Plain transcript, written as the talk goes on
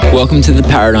Welcome to The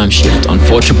Paradigm Shift on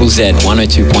 4ZZZ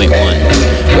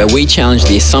 102.1, where we challenge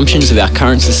the assumptions of our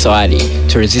current society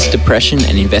to resist depression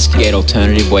and investigate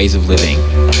alternative ways of living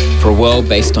for a world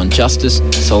based on justice,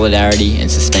 solidarity and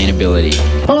sustainability.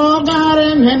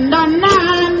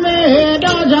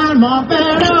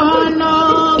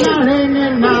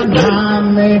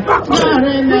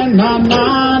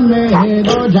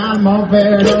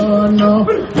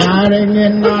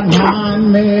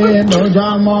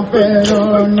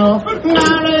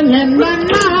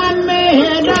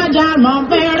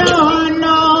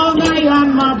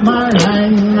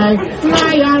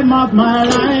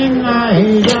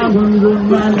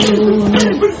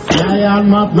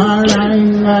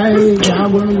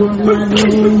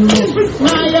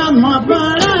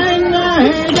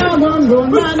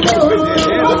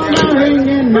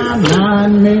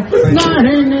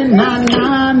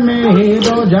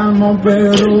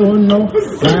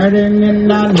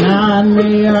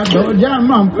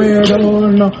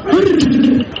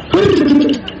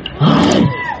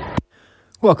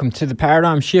 Welcome to The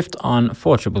Paradigm Shift on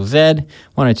 4ZZZ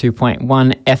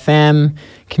 102.1 FM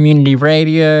Community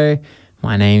Radio.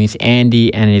 My name is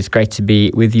Andy and it is great to be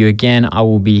with you again. I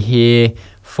will be here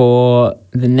for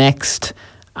the next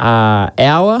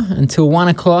hour until 1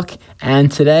 o'clock,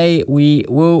 and today we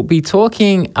will be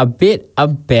talking a bit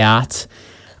about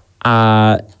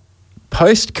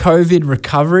post-COVID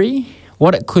recovery,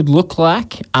 what it could look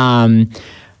like,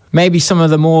 maybe some of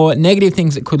the more negative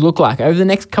things it could look like. Over the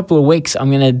next couple of weeks, I'm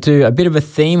going to do a bit of a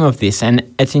theme of this,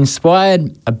 and it's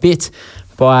inspired a bit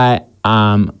by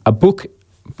a book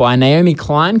by Naomi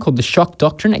Klein called The Shock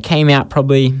Doctrine. It came out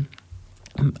probably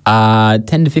 10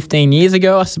 to 15 years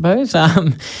ago, I suppose.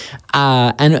 And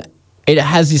it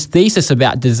has this thesis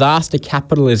about disaster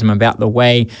capitalism, about the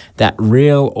way that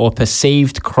real or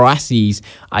perceived crises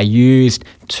are used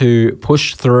to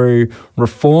push through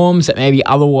reforms that maybe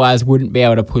otherwise wouldn't be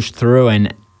able to push through.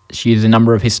 And she used a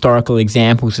number of historical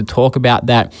examples to talk about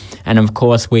that. And of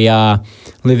course, we are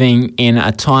living in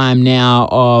a time now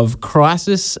of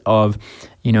crisis, of,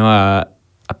 a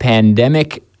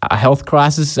pandemic, a health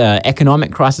crisis,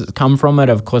 economic crisis that come from it.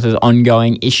 Of course, there's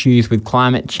ongoing issues with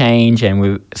climate change, and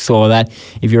we saw that.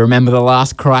 If you remember the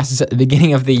last crisis at the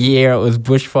beginning of the year, it was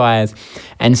bushfires.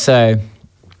 And so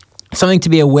something to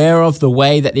be aware of, the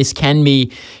way that this can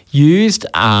be used,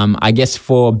 I guess,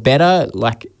 for better.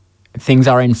 Like, things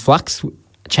are in flux.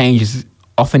 Change is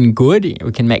often good.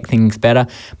 We can make things better,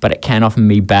 but it can often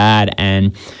be bad.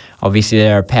 And obviously,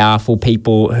 there are powerful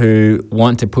people who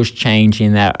want to push change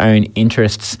in their own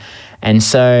interests. And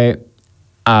so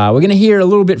we're going to hear a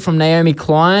little bit from Naomi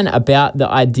Klein about the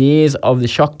ideas of the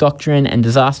shock doctrine and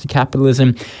disaster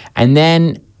capitalism. And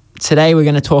then today we're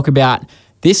going to talk about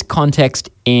this context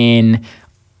in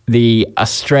the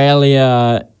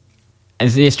Australian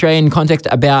context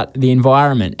about the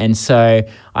environment. And so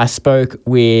I spoke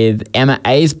with Emma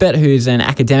Aisbett, who's an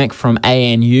academic from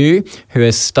ANU, who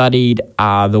has studied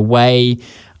the way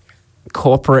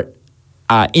corporate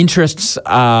interests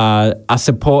are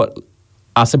supported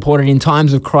in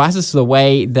times of crisis, the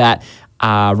way that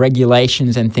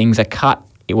regulations and things are cut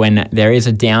when there is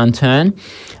a downturn.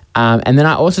 And then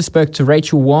I also spoke to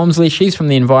Rachel Walmsley. She's from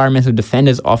the Environmental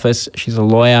Defender's Office. She's a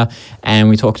lawyer, and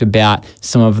we talked about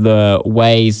some of the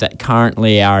ways that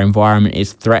currently our environment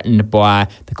is threatened by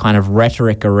the kind of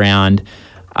rhetoric around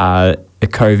the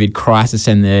COVID crisis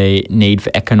and the need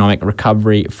for economic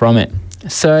recovery from it.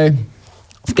 So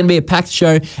it's going to be a packed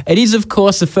show. It is, of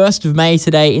course, the 1st of May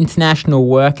today, International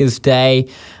Workers' Day.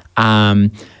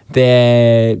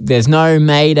 There's no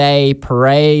May Day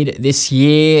parade this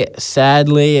year,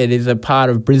 sadly. It is a part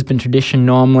of Brisbane tradition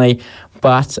normally,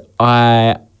 but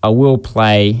I will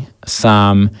play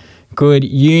some good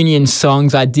union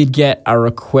songs. I did get a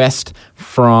request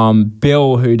from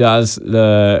Bill, who does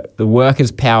the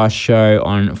Workers' Power show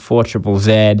on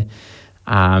 4ZZZ.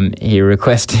 He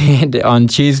requested on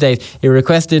Tuesdays,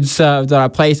 that I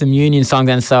play some union songs,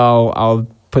 and so I'll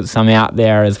put some out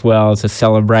there as well to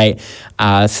celebrate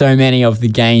so many of the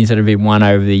gains that have been won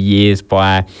over the years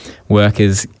by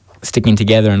workers sticking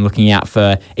together and looking out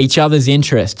for each other's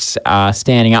interests,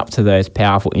 standing up to those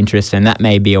powerful interests. And that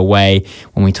may be a way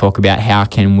when we talk about how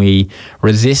can we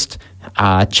resist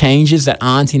changes that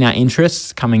aren't in our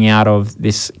interests coming out of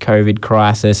this COVID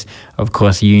crisis. Of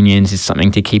course, unions is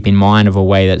something to keep in mind, of a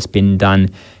way that's been done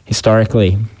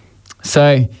historically.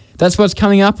 So that's what's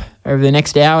coming up over the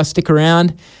next hour. Stick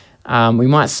around. We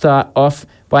might start off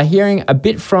by hearing a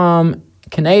bit from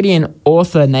Canadian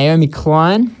author Naomi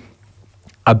Klein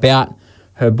about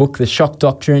her book, The Shock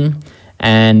Doctrine,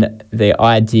 and the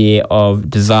idea of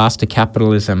disaster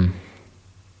capitalism.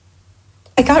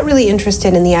 I got really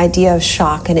interested in the idea of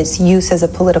shock and its use as a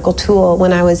political tool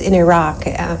when I was in Iraq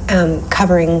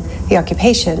covering the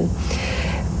occupation,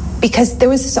 because there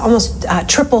was this almost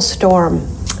triple storm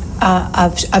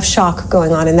of shock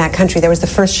going on in that country. There was the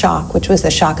first shock, which was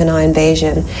the Doctrine I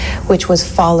invasion, which was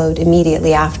followed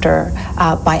immediately after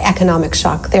by economic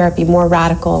shock therapy, more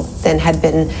radical than had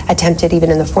been attempted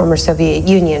even in the former Soviet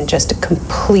Union, just a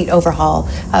complete overhaul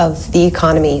of the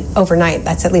economy overnight.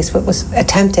 That's at least what was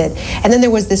attempted. And then there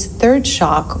was this third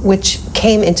shock, which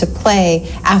came into play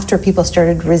after people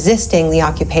started resisting the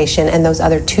occupation and those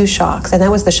other two shocks, and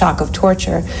that was the shock of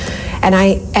torture. And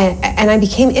I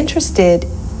became interested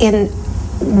in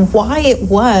why it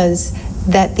was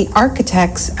that the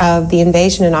architects of the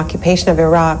invasion and occupation of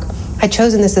Iraq had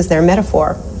chosen this as their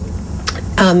metaphor.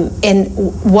 And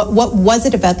what was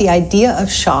it about the idea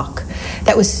of shock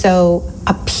that was so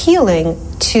appealing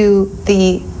to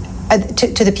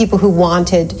the people who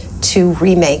wanted to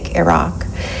remake Iraq?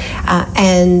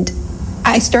 And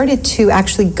I started to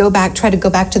actually try to go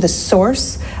back to the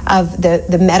source of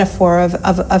the metaphor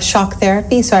of shock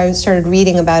therapy. So I started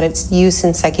reading about its use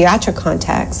in psychiatric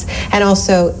contexts and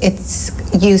also its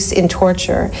use in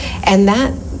torture. And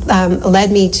that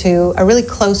led me to a really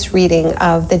close reading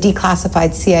of the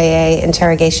declassified CIA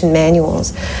interrogation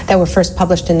manuals that were first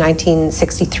published in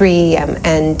 1963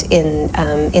 and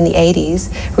in the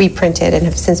 80s, reprinted and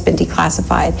have since been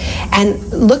declassified. And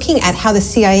looking at how the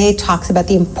CIA talks about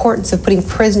the importance of putting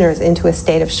prisoners into a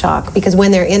state of shock, because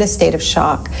when they're in a state of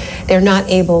shock, they're not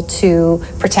able to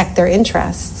protect their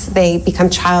interests. They become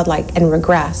childlike and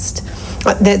regressed.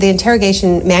 The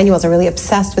interrogation manuals are really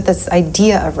obsessed with this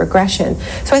idea of regression.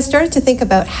 So I started to think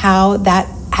about how that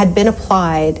had been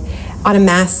applied on a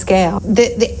mass scale.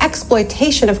 The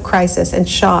exploitation of crisis and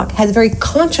shock has very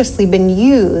consciously been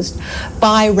used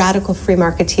by radical free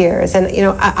marketeers. And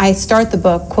I start the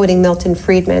book quoting Milton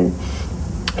Friedman,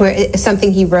 where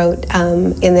something he wrote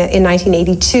in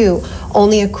 1982,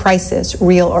 only a crisis,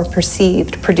 real or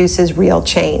perceived, produces real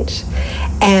change.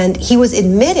 And he was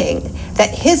admitting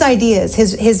that his ideas,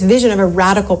 his vision of a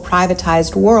radical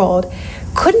privatized world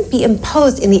couldn't be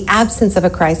imposed in the absence of a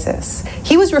crisis.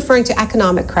 He was referring to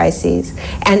economic crises,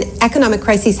 and economic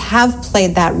crises have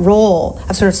played that role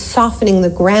of sort of softening the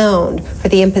ground for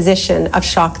the imposition of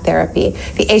shock therapy.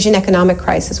 The Asian economic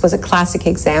crisis was a classic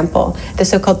example. The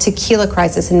so-called tequila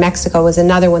crisis in Mexico was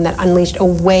another one that unleashed a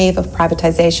wave of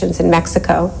privatizations in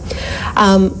Mexico.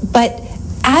 But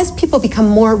as people become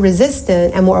more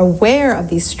resistant and more aware of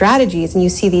these strategies, and you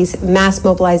see these mass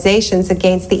mobilizations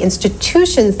against the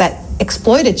institutions that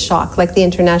exploited shock, like the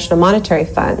International Monetary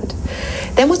Fund,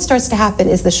 then what starts to happen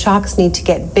is the shocks need to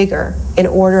get bigger in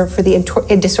order for the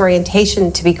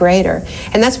disorientation to be greater.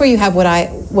 And that's where you have what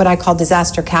I call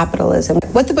disaster capitalism.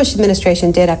 What the Bush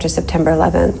administration did after September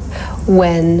 11th,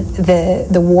 when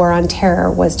the war on terror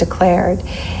was declared,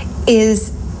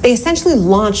 is they essentially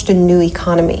launched a new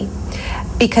economy.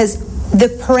 Because the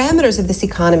parameters of this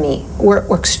economy were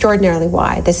extraordinarily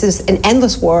wide. This is an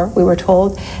endless war, we were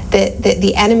told.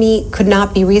 The enemy could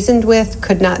not be reasoned with,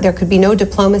 there could be no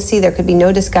diplomacy, there could be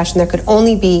no discussion, there could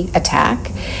only be attack,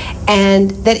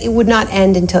 and that it would not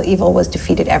end until evil was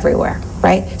defeated everywhere,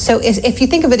 right? So if you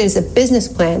think of it as a business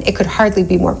plan, it could hardly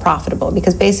be more profitable,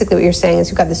 because basically what you're saying is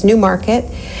you've got this new market,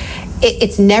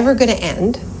 it's never going to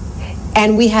end,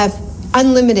 and we have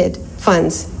unlimited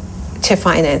funds to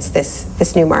finance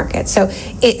this new market. So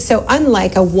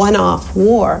unlike a one-off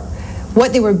war,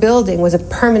 what they were building was a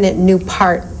permanent new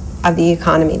part of the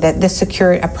economy, a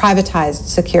privatized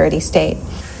security state.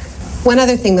 One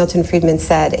other thing Milton Friedman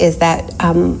said is that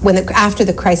after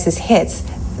the crisis hits,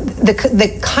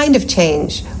 the kind of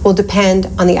change will depend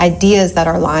on the ideas that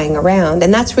are lying around.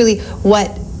 And that's really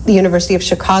what the University of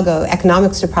Chicago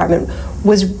Economics Department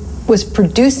was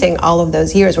producing all of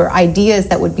those years, were ideas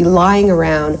that would be lying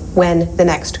around when the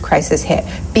next crisis hit,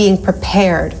 being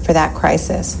prepared for that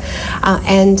crisis.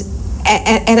 And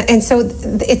so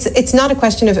it's not a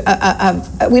question of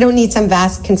we don't need some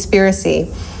vast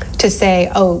conspiracy to say,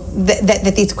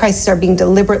 that these crises are being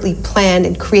deliberately planned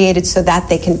and created so that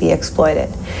they can be exploited.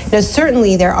 Now,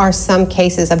 certainly there are some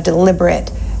cases of deliberate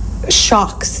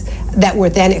shocks that were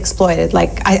then exploited.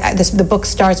 Like the book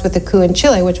starts with the coup in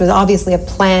Chile, which was obviously a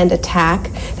planned attack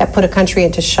that put a country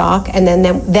into shock, and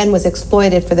then was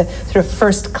exploited for the sort of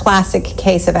first classic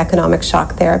case of economic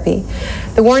shock therapy.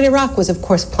 The war in Iraq was, of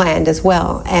course, planned as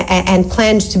well, and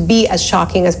planned to be as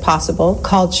shocking as possible,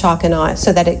 called shock and awe,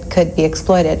 so that it could be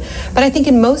exploited. But I think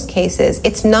in most cases,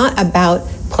 it's not about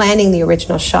planning the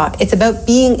original shock. It's about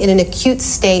being in an acute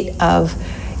state of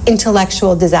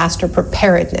intellectual disaster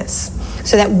preparedness,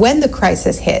 so that when the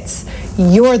crisis hits,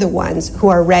 you're the ones who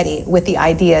are ready with the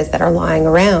ideas that are lying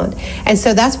around. And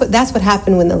so that's what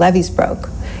happened when the levees broke,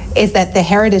 is that the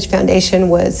Heritage Foundation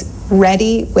was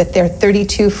ready with their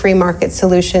 32 free market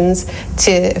solutions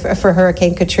for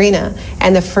Hurricane Katrina.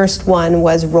 And the first one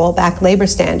was roll back labor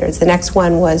standards. The next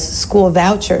one was school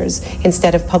vouchers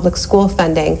instead of public school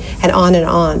funding, and on and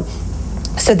on.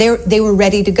 So they were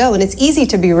ready to go. And it's easy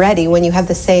to be ready when you have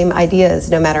the same ideas,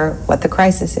 no matter what the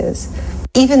crisis is.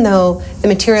 Even though the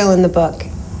material in the book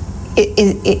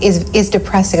is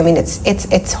depressing. I mean,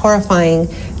 it's horrifying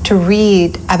to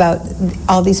read about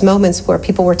all these moments where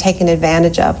people were taken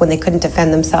advantage of when they couldn't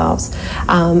defend themselves,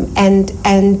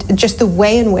 and just the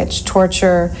way in which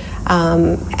torture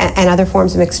and other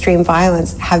forms of extreme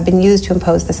violence have been used to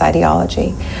impose this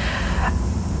ideology.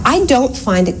 I don't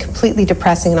find it completely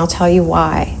depressing, and I'll tell you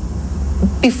why.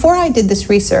 Before I did this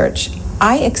research,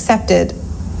 I accepted,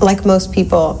 like most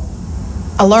people,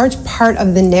 a large part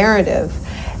of the narrative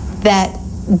that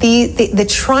the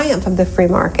triumph of the free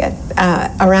market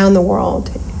around the world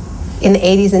in the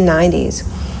 80s and 90s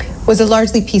was a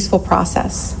largely peaceful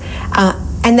process,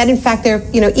 and that in fact there,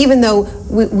 even though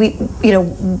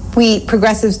we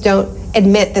progressives don't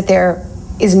admit that there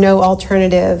is no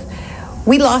alternative,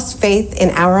 we lost faith in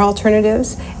our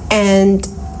alternatives, and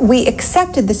we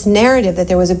accepted this narrative that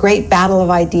there was a great battle of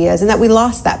ideas and that we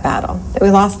lost that battle.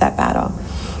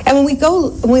 And when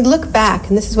we look back,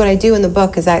 and this is what I do in the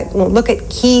book, is I look at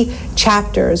key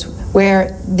chapters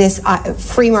where this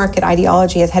free market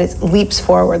ideology has had its leaps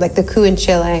forward, like the coup in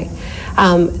Chile,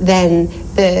 then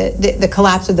the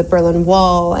collapse of the Berlin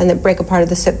Wall and the breaking apart of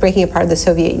the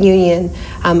Soviet Union,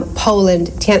 Poland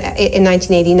in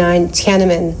 1989,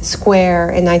 Tiananmen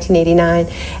Square in 1989,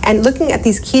 and looking at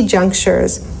these key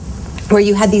junctures where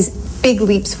you had these big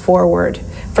leaps forward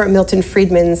for Milton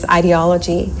Friedman's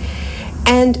ideology.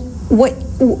 And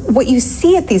what you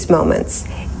see at these moments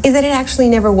is that it actually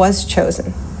never was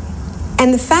chosen.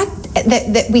 And the fact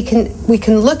that we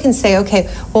can look and say,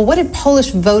 okay, well, what did Polish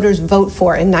voters vote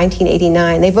for in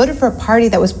 1989? They voted for a party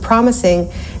that was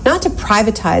promising not to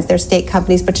privatize their state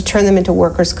companies, but to turn them into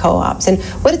workers' co-ops. And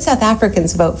what did South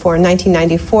Africans vote for in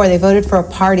 1994? They voted for a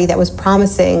party that was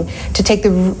promising to take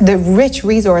the rich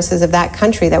resources of that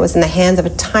country that was in the hands of a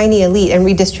tiny elite and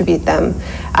redistribute them.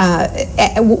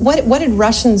 What did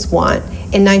Russians want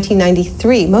in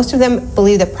 1993? Most of them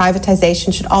believe that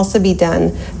privatization should also be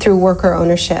done through worker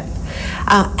ownership.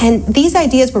 And these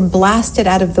ideas were blasted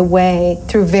out of the way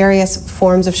through various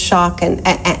forms of shock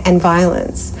and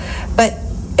violence. But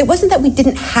it wasn't that we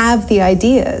didn't have the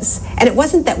ideas, and it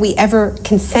wasn't that we ever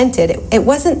consented. It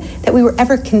wasn't that we were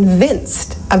ever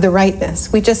convinced of the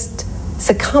rightness. We just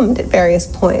succumbed at various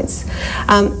points.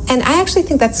 And I actually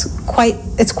think it's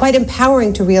quite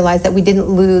empowering to realize that we didn't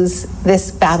lose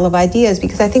this battle of ideas,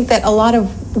 because I think that a lot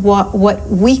of what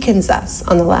weakens us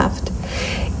on the left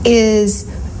is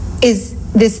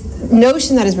this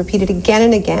notion that is repeated again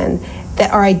and again,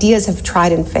 that our ideas have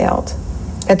tried and failed,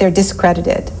 that they're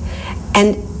discredited.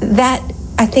 And that,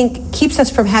 I think, keeps us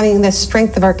from having the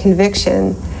strength of our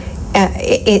conviction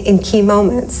in key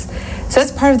moments. So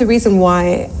that's part of the reason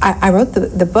why I wrote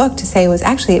the book, to say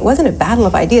it wasn't a battle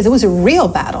of ideas, it was a real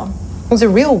battle. It was a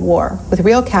real war with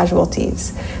real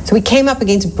casualties. So we came up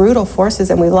against brutal forces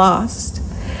and we lost,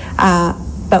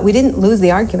 but we didn't lose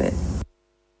the argument.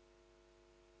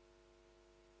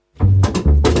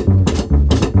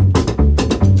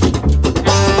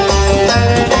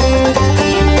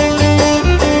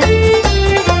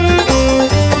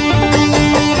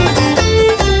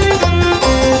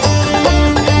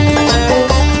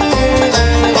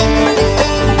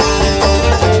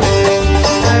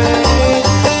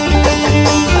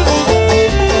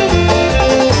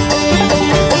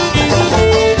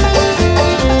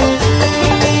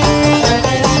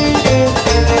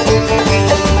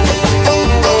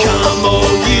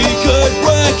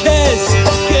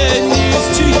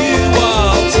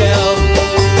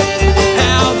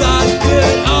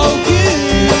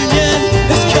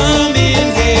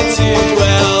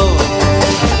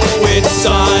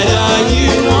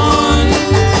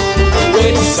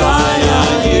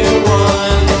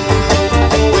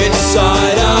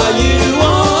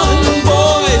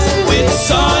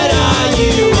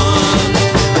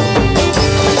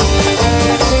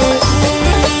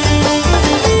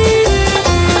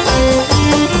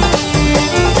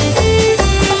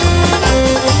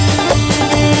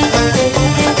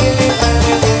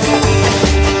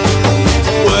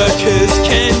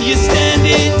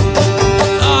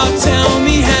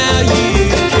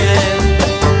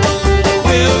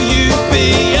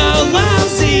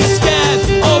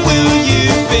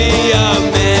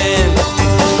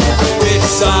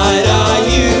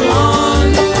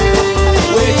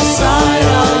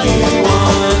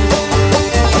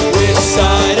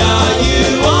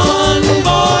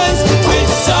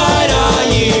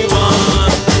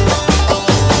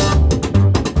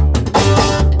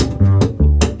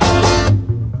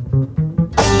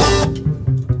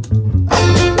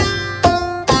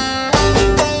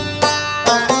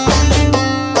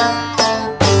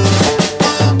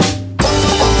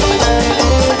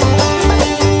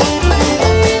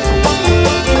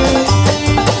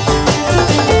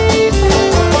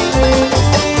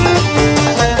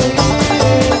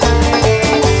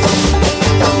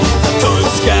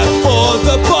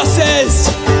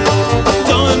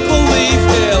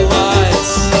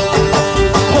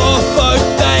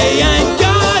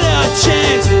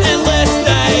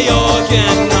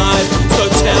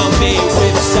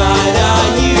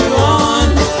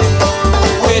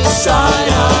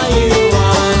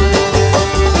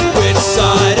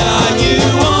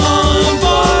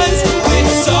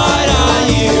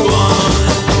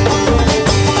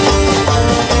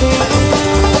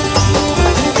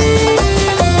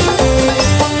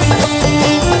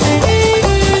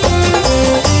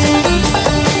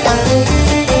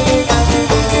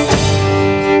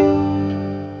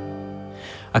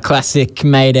 a classic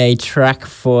Mayday track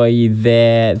for you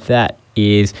there. That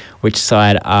is Which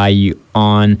Side Are You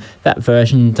On? That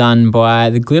version done by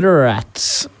the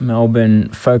Glitterats, Melbourne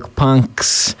folk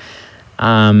punks.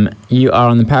 You are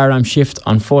on the Paradigm Shift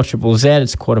on 4ZZZ.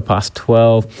 It's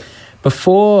 12:15.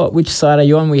 Before Which Side Are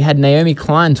You On, we had Naomi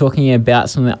Klein talking about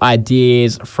some of the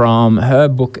ideas from her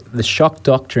book, The Shock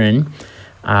Doctrine,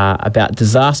 about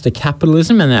disaster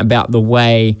capitalism and about the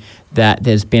way that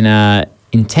there's been a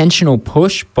intentional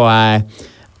push by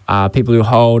people who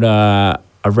hold a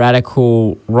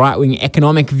radical right-wing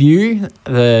economic view,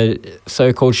 the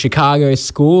so-called Chicago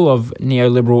school of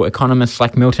neoliberal economists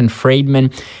like Milton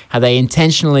Friedman, how they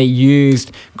intentionally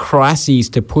used crises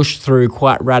to push through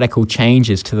quite radical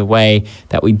changes to the way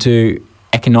that we do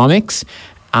economics.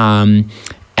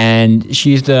 And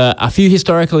she used a few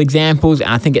historical examples, and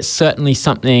I think it's certainly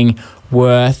something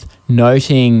worth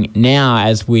noting now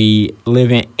as we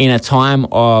live in a time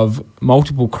of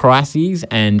multiple crises,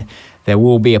 and there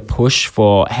will be a push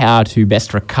for how to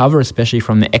best recover, especially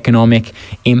from the economic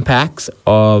impacts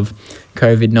of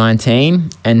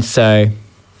COVID-19. And so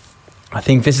I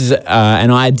think this is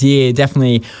an idea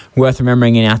definitely worth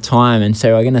remembering in our time. And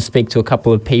so we're going to speak to a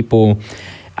couple of people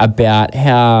about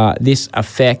how this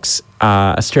affects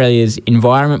Australia's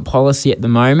environment policy at the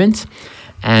moment.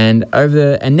 And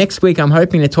next week, I'm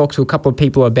hoping to talk to a couple of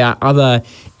people about other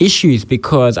issues,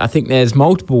 because I think there's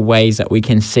multiple ways that we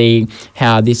can see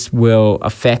how this will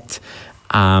affect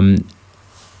our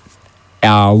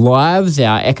lives,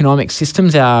 our economic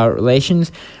systems, our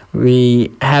relations.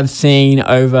 We have seen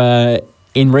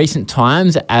in recent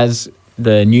times, as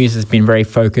the news has been very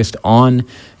focused on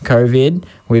COVID,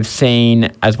 we've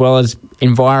seen, as well as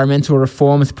environmental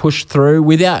reforms pushed through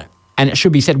and it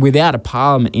should be said, without a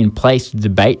parliament in place to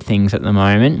debate things at the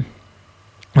moment.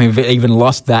 We've even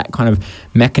lost that kind of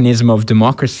mechanism of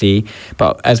democracy.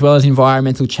 But as well as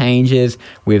environmental changes,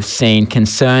 we've seen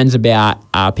concerns about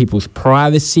people's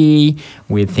privacy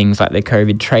with things like the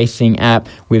COVID tracing app.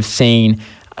 We've seen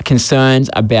concerns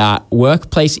about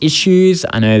workplace issues.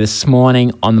 I know this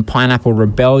morning on the Pineapple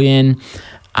Rebellion,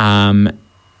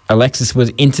 Alexis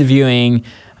was interviewing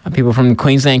people from the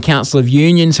Queensland Council of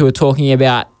Unions who are talking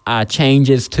about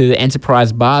changes to the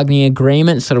enterprise bargaining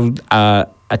agreement, sort of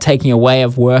a taking away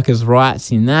of workers'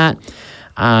 rights in that.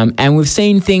 And we've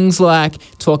seen things like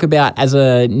talk about as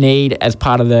a need, as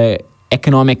part of the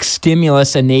economic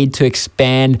stimulus, a need to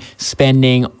expand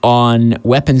spending on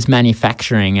weapons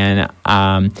manufacturing. And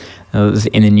it was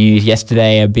in the news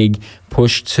yesterday, a big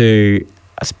push to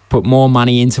put more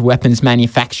money into weapons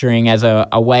manufacturing as a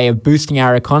way of boosting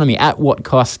our economy. At what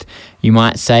cost, you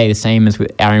might say? The same as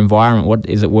with our environment. What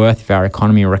is it worth if our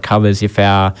economy recovers, if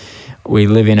we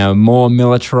live in a more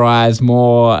militarised,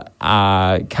 more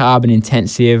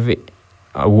carbon-intensive,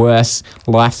 a worse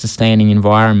life-sustaining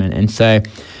environment? And so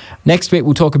next week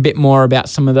we'll talk a bit more about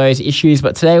some of those issues,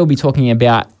 but today we'll be talking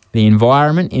about the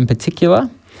environment in particular.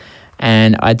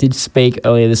 And I did speak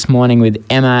earlier this morning with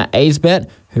Emma Aisbett,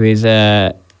 who is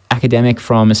an academic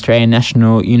from Australian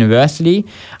National University,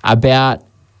 about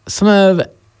some of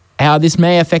how this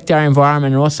may affect our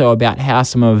environment, and also about how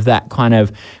some of that kind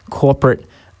of corporate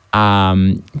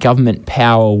government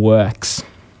power works.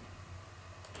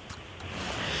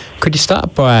 Could you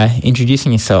start by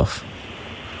introducing yourself?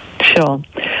 Sure.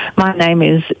 My name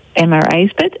is Emma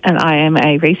Aisbett, and I am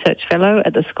a research fellow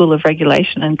at the School of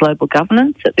Regulation and Global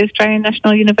Governance at the Australian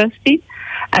National University,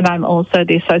 and I'm also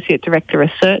the Associate Director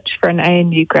Research for an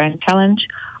ANU Grand Challenge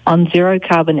on zero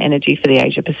carbon energy for the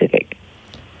Asia Pacific.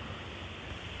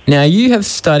 Now, you have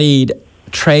studied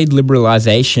trade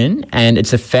liberalisation and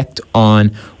its effect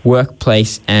on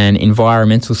workplace and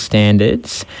environmental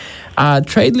standards.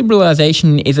 Trade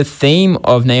liberalisation is a theme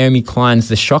of Naomi Klein's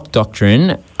The Shock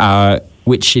Doctrine,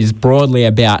 which is broadly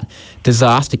about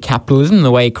disaster capitalism,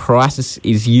 the way crisis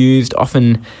is used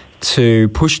often to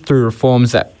push through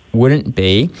reforms that wouldn't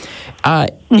be.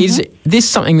 Is this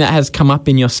something that has come up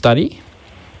in your study?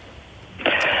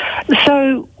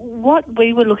 So what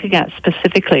we were looking at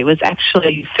specifically was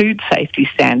actually food safety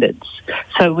standards.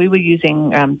 So we were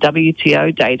using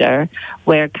WTO data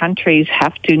where countries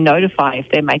have to notify if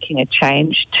they're making a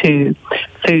change to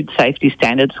food safety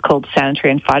standards called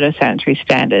sanitary and phytosanitary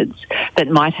standards that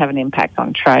might have an impact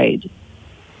on trade.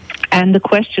 And the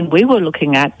question we were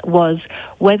looking at was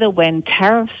whether when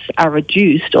tariffs are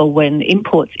reduced or when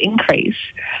imports increase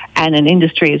and an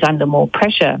industry is under more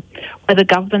pressure, whether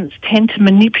governments tend to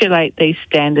manipulate these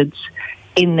standards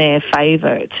in their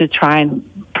favour to try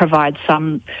and provide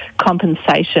some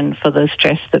compensation for the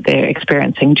stress that they're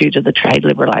experiencing due to the trade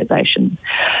liberalisation.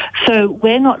 So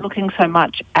we're not looking so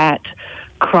much at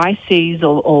crises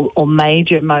or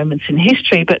major moments in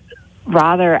history, but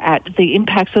rather at the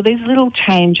impacts of these little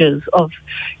changes of,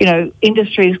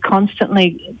 industries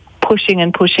constantly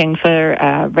pushing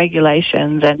for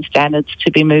regulations and standards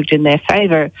to be moved in their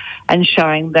favour, and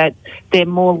showing that they're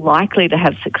more likely to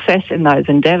have success in those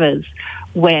endeavours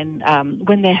when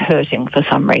they're hurting for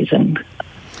some reason.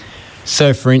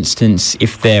 So, for instance,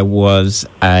 if there was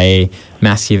a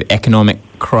massive economic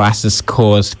crisis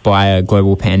caused by a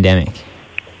global pandemic?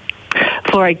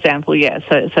 For example, yeah.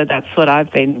 So that's what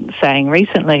I've been saying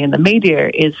recently in the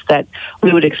media, is that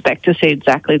we would expect to see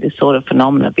exactly this sort of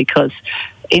phenomena, because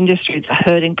industries are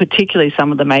hurting, particularly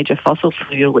some of the major fossil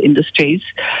fuel industries.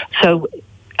 So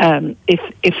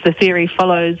if the theory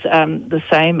follows the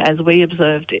same as we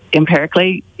observed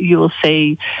empirically, you will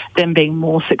see them being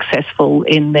more successful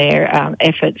in their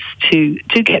efforts to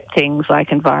get things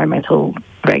like environmental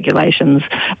regulations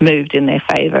moved in their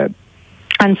favour.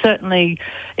 And certainly,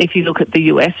 if you look at the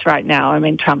US right now, I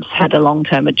mean, Trump's had a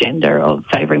long-term agenda of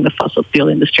favouring the fossil fuel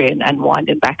industry and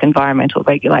winding back environmental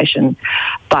regulation.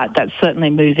 But that's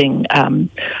certainly moving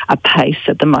apace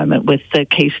at the moment with the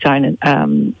Keystone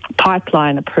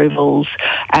pipeline approvals,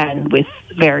 and with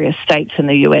various states in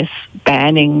the US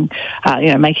banning,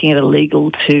 making it illegal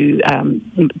to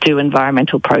do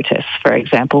environmental protests, for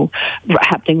example,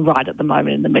 happening right at the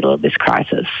moment in the middle of this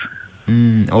crisis.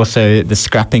 Also, the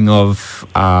scrapping of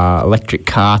electric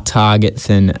car targets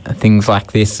and things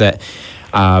like this. That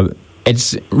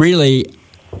it's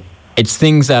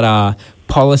things that are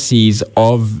policies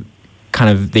of kind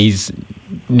of these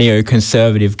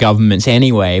neoconservative governments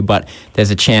anyway, but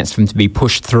there's a chance for them to be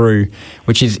pushed through,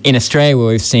 which is in Australia where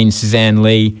we've seen Suzanne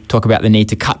Lee talk about the need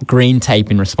to cut green tape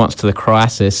in response to the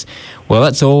crisis. Well,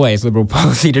 that's always Liberal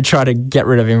policy, to try to get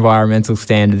rid of environmental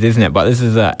standards, isn't it? But this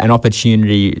is an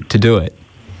opportunity to do it.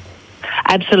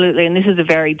 Absolutely, and this is a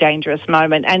very dangerous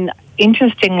moment. And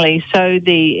interestingly, so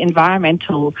the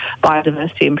Environmental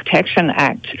Biodiversity and Protection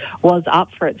Act was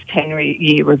up for its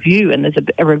 10-year review, and there's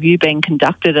a review being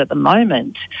conducted at the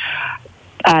moment.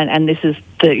 And this is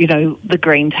the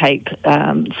green tape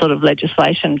sort of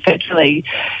legislation federally.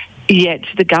 Yet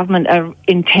the government are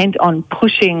intent on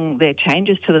pushing their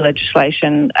changes to the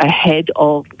legislation ahead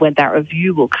of when that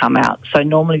review will come out. So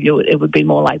normally it would be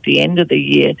more like the end of the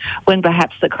year, when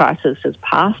perhaps the crisis has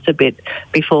passed a bit,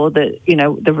 before the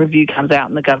review comes out,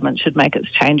 and the government should make its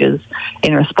changes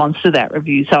in response to that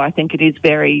review. So I think it is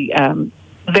very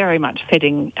much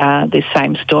fitting this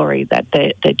same story that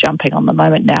they're jumping on the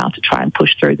moment now to try and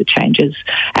push through the changes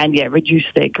and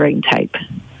reduce their green tape.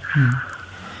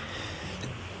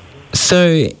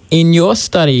 So, in your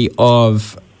study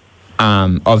of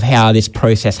how this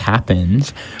process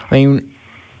happens, I mean,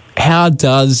 how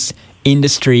does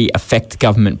industry affect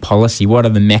government policy? What are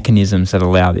the mechanisms that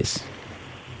allow this?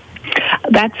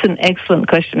 That's an excellent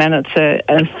question, and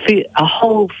it's a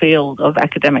whole field of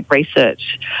academic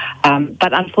research.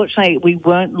 But unfortunately, we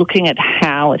weren't looking at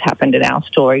how it happened in our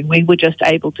story. We were just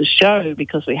able to show,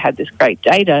 because we had this great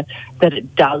data, that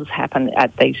it does happen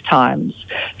at these times.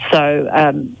 So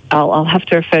I'll have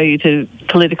to refer you to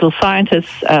political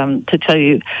scientists to tell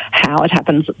you how it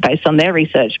happens based on their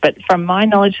research. But from my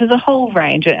knowledge, there's a whole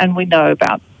range, and we know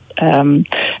about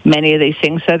many of these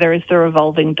things. So there is the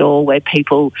revolving door, where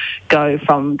people go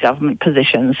from government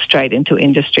positions straight into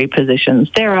industry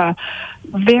positions. There are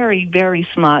very, very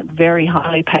smart, very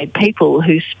highly paid people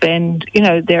who spend,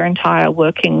 their entire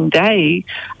working day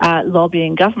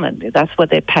lobbying government. That's what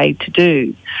they're paid to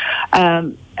do.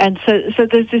 And so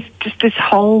there's this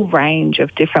whole range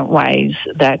of different ways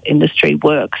that industry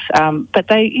works. But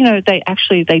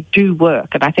they do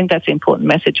work. And I think that's the important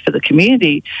message for the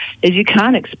community, is you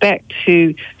can't expect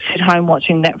to sit home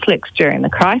watching Netflix during the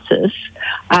crisis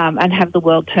and have the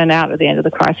world turn out at the end of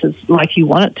the crisis like you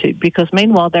want it to, because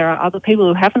meanwhile there are other people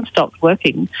who haven't stopped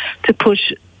working to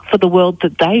push for the world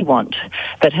that they want,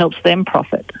 that helps them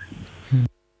profit.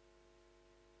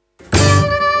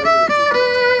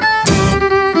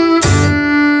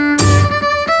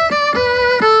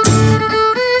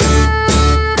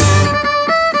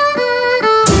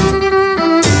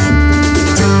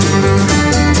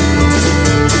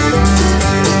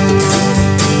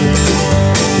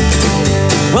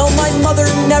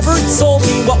 Never told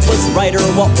me what was right or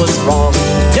what was wrong.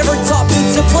 Never taught me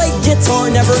to play guitar,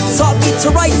 never taught me to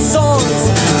write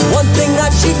songs. One thing that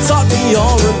she taught me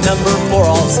I'll remember for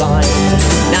all time,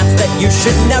 that's that you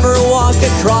should never walk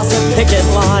across a picket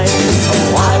line.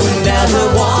 I would never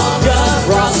walk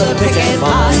across a picket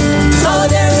line.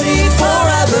 Solidarity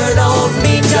forever, don't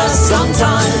mean just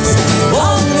sometimes.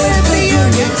 Long live the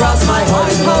Union, cross my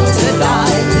heart and hope to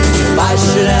die. If I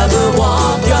should ever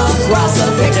walk across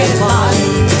a picket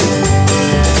line,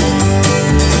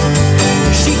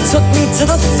 to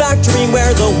the factory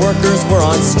where the workers were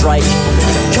on strike.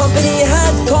 The company had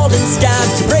called in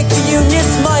scabs to break the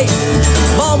union's might.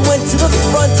 Mom went to the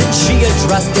front and she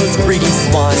addressed those greedy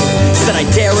swine. Said, I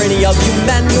dare any of you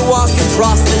men to walk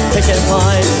across this picket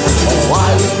line. Oh, I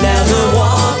would never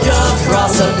walk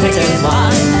across a picket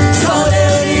line.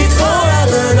 Solidarity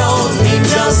forever don't mean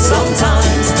just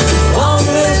sometimes. Long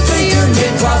live the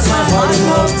union, cross my heart and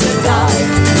hope to die.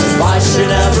 If I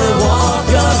should ever walk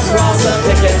across a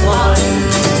picket line.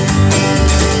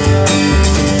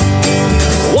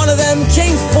 One of them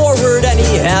came forward and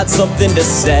he had something to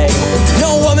say.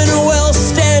 No woman will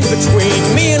stand between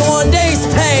me and one day's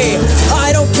pay.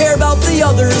 I don't care about the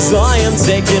others, I am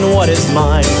taking what is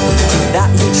mine. That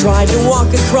he tried to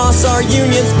walk across our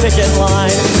union's picket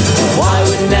line. Oh, I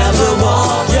would never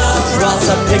walk across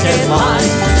a picket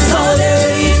line.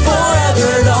 Solidarity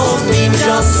forever don't mean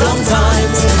just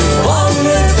sometimes. Long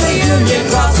live the union,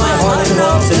 cross my heart and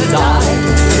hope to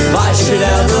die. If I should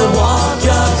ever walk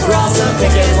across a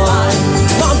picket line.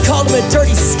 Mom called him a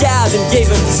dirty scab and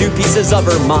gave him 2 pieces of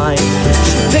her mind.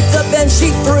 She picked up and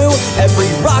she threw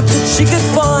every rock that she could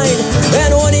find.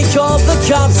 And when he called the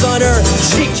cops on her,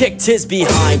 she kicked his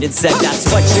behind and said,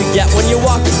 that's what you get when you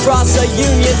walk across a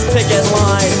union's picket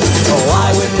line. Oh,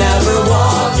 I would never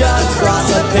walk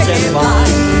across a picket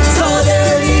line.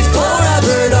 Solidarity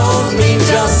forever don't mean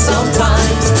just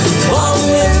sometimes. Long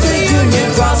live the union,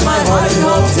 cross my heart and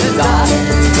hope to die.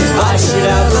 If I should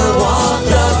ever walk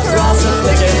across a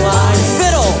picket line.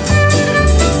 Fiddle!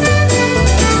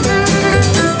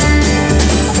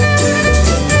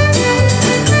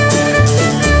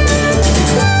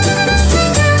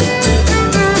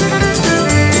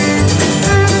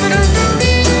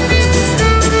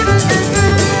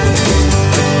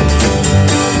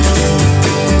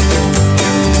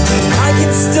 I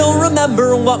can still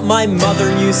remember what my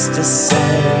mother used to say.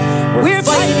 We're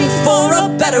fighting for a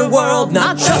better world,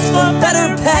 not just for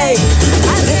better pay.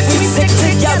 And if we stick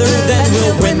together, then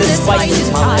we'll win this fight in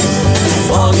time.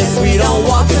 As long as we don't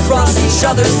walk across each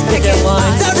other's picket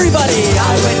lines. Everybody,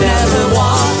 I would never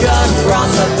walk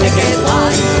across a picket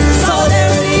line.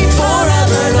 Solidarity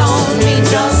forever don't mean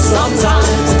just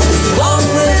sometimes. Long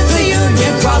live the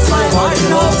union, cross my heart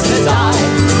and hope to die.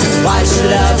 If I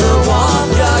should ever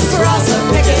walk across a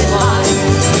picket line.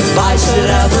 If I should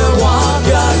ever walk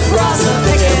across a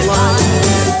picket line.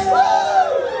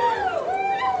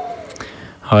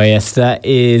 Oh yes, that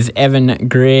is Evan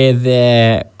Greer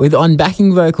there with on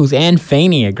backing vocals, and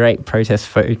Feeney, a great protest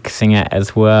folk singer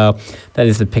as well. That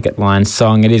is the Picket Line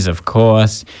song. It is, of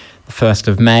course, the 1st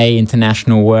of May,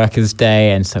 International Workers'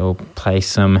 Day, and so we'll play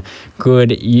some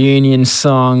good union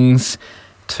songs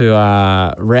to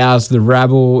rouse the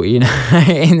rabble, you know,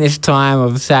 in this time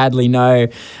of sadly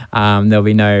there'll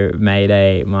be no May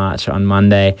Day march on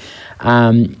Monday.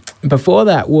 Before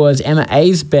that was Emma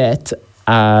Aisbett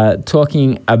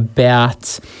talking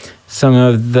about some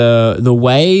of the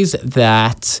ways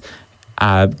that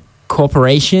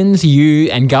corporations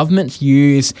and governments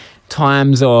use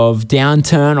times of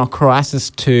downturn or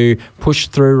crisis to push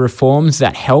through reforms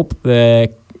that help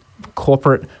the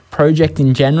corporate project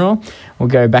in general. We'll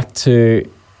go back to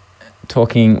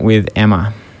talking with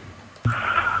Emma.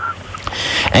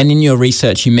 And in your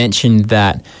research, you mentioned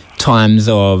that times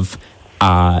of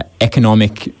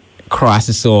economic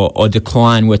crisis or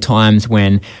decline were times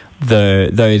when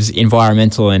those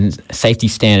environmental and safety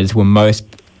standards were most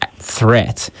at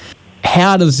threat.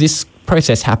 How does this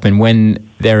process happen when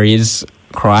there is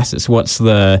crisis? What's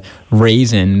the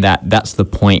reason that that's the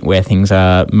point where things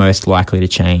are most likely to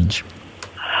change?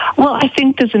 Well, I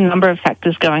think there's a number of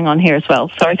factors going on here as well.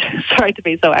 Sorry to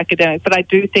be so academic, but I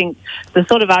do think the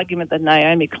sort of argument that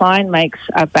Naomi Klein makes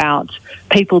about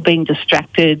people being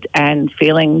distracted and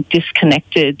feeling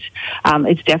disconnected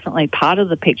is definitely part of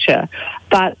the picture.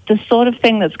 But the sort of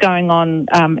thing that's going on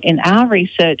in our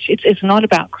research, it's not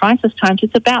about crisis times,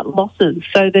 it's about losses.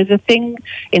 So there's a thing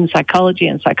in psychology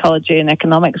and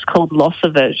economics called loss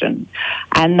aversion.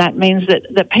 And that means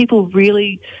that people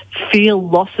really feel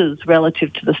losses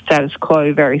relative to the status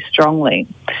quo very strongly.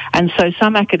 And so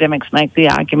some academics make the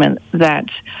argument that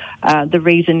the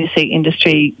reason you see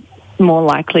industry more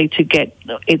likely to get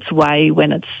its way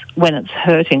when it's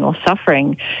hurting or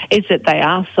suffering is that they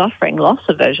are suffering loss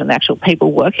aversion, the actual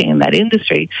people working in that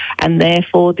industry, and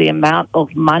therefore the amount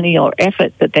of money or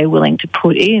effort that they're willing to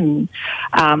put in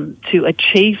to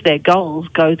achieve their goals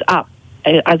goes up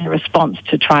as a response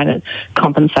to trying to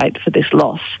compensate for this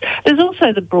loss. There's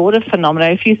also the broader phenomena.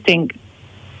 If you think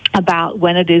about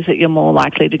when it is that you're more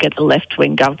likely to get the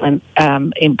left-wing government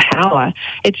in power,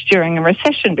 it's during a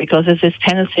recession, because there's this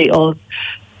tendency of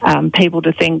people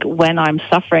to think when I'm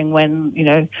suffering, when,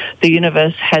 the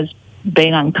universe has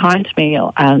been unkind to me,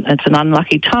 and it's an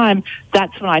unlucky time,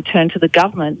 that's when I turn to the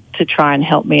government to try and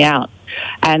help me out.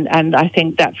 And I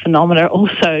think that phenomena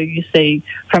also you see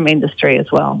from industry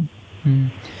as well.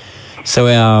 So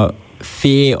our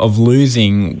fear of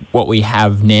losing what we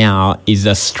have now is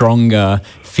a stronger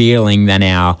feeling than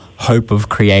our hope of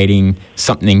creating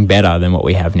something better than what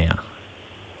we have now.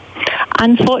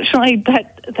 Unfortunately,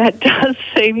 that does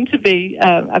seem to be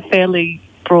a fairly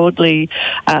broadly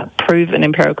proven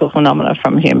empirical phenomena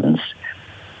from humans.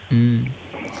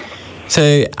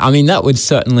 So, that would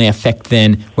certainly affect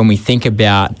then when we think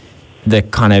about the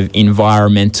kind of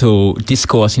environmental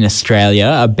discourse in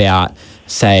Australia about,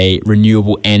 say,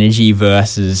 renewable energy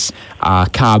versus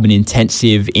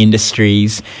carbon-intensive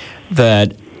industries,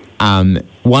 that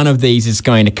one of these is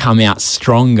going to come out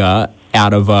stronger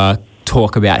out of a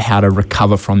talk about how to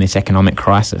recover from this economic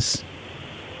crisis.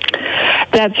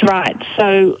 That's right.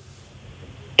 So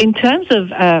in terms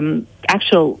of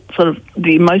actual sort of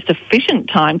the most efficient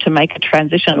time to make a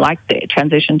transition like the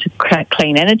transition to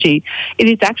clean energy, it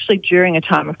is actually during a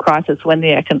time of crisis when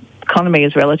the economy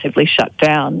is relatively shut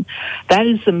down. That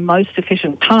is the most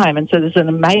efficient time, and so there's an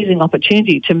amazing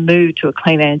opportunity to move to a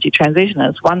clean energy transition.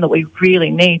 It's one that we really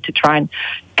need to try and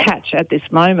catch at this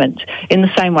moment, in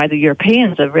the same way the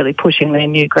Europeans are really pushing their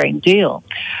new Green Deal.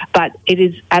 But it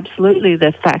is absolutely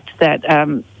the fact that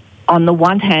on the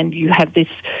one hand you have this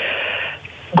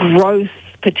growth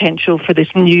potential for this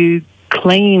new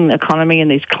clean economy and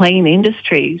these clean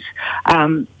industries,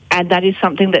 and that is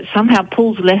something that somehow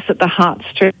pulls less at the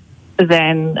heartstrings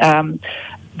than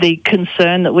the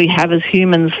concern that we have as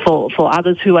humans for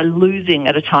others who are losing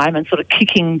at a time, and sort of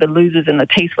kicking the losers in the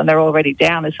teeth when they're already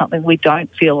down is something we don't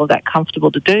feel all that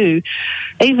comfortable to do,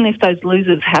 even if those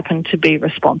losers happen to be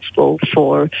responsible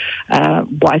for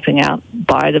wiping out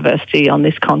biodiversity on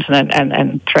this continent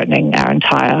and threatening our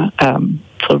entire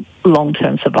sort of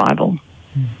long-term survival.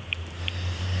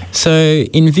 So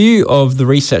in view of the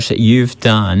research that you've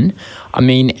done,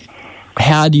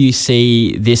 how do you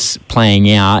see this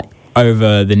playing out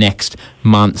over the next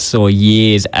months or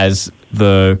years as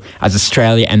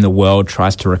Australia and the world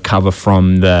tries to recover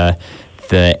from the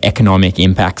economic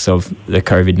impacts of the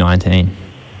COVID-19?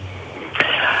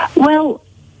 Well,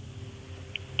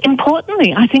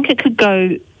 importantly, I think it could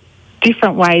go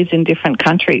different ways in different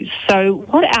countries. So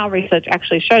what our research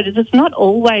actually showed is it's not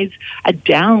always a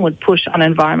downward push on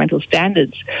environmental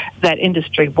standards that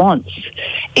industry wants.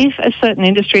 If a certain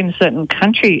industry in a certain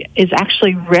country is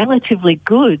actually relatively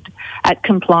good at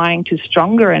complying to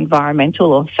stronger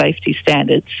environmental or safety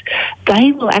standards,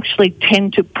 they will actually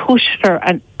tend to push for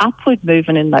an upward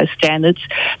movement in those standards,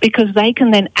 because they can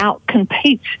then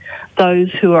outcompete those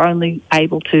who are only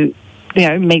able to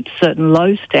meet certain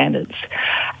low standards.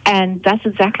 And that's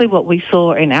exactly what we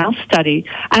saw in our study.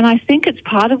 And I think it's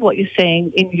part of what you're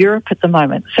seeing in Europe at the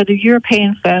moment. So the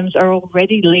European firms are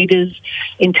already leaders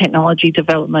in technology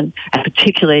development, and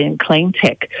particularly in clean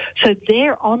tech. So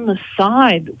they're on the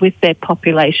side with their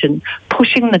population,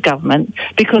 pushing the government,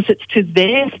 because it's to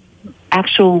their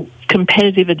actual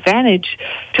competitive advantage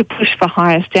to push for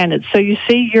higher standards. So you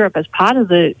see Europe as part of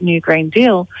the new Green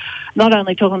Deal, not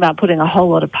only talking about putting a whole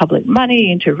lot of public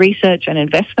money into research and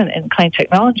investment in clean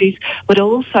technologies, but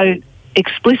also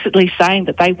explicitly saying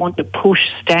that they want to push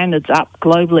standards up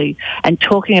globally, and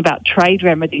talking about trade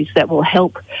remedies that will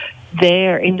help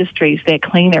their industries, their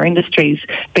cleaner industries,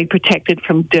 be protected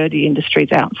from dirty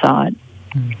industries outside.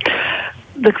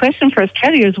 The question for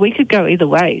Australia is we could go either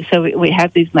way. So we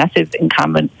have these massive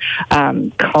incumbent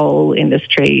coal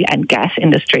industry and gas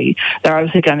industry. They're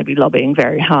obviously going to be lobbying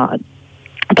very hard.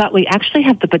 But we actually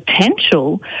have the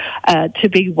potential to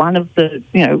be one of the,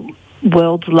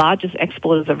 world's largest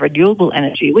exporters of renewable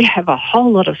energy. We have a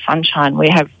whole lot of sunshine. We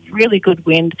have really good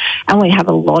wind, and we have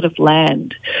a lot of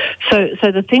land. So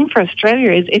the thing for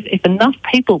Australia is if enough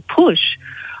people push,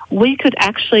 we could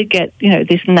actually get,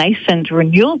 this nascent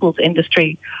renewables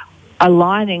industry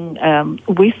aligning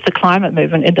with the climate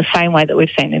movement in the same way that we've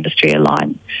seen industry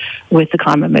align with the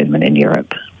climate movement in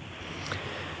Europe.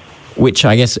 Which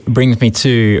I guess brings me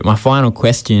to my final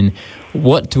question.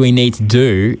 What do we need to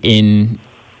do in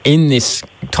this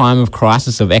time of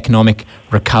crisis of economic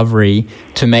recovery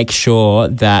to make sure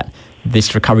that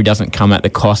this recovery doesn't come at the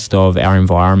cost of our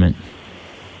environment?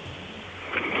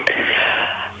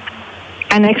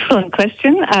 An excellent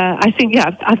question. I think,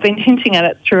 I've been hinting at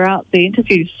it throughout the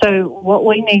interview. So what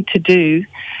we need to do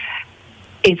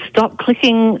is stop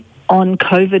clicking on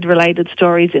COVID-related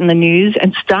stories in the news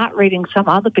and start reading some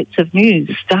other bits of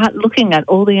news. Start looking at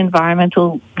all the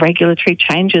environmental regulatory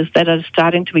changes that are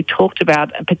starting to be talked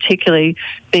about, and particularly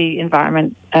the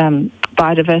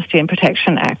Biodiversity and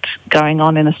Protection Act going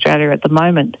on in Australia at the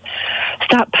moment.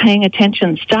 Start paying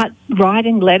attention. Start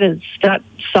writing letters. Start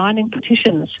signing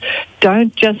petitions.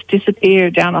 Don't just disappear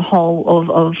down a hole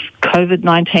of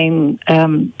COVID-19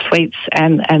 tweets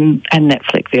and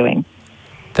Netflix viewing.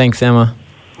 Thanks, Emma.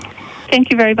 Thank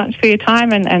you very much for your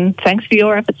time, and thanks for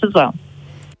your efforts as well.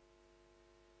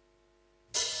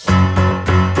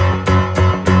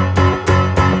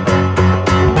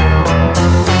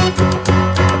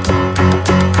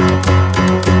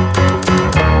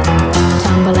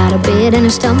 Tumble out of bed and I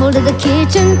stumble to the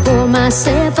kitchen, pour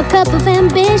myself a cup of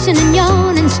ambition and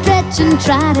yawn and stretch and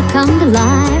try to come to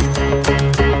life.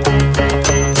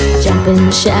 Jump in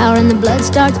the shower and the blood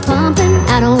starts pumping.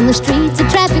 Out on the streets the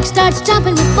traffic starts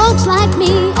jumping with folks like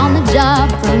me on the job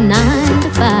from 9 to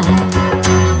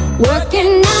 5.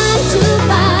 Working 9 to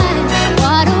 5,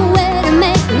 what a way to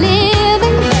make a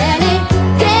living. Barely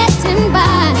getting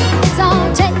by, it's all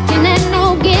taking and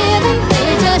no giving.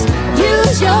 They just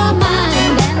use your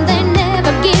mind and they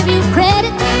never give you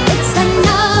credit. It's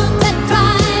enough to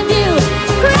drive you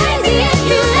crazy if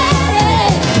you let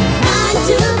it. 9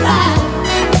 to 5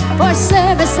 for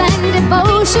service and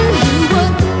devotion. You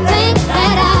would think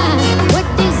that I would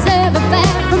deserve a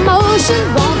bad promotion.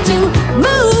 Want to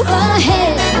move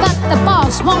ahead, but the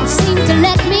boss won't seem to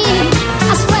let me.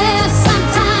 I swear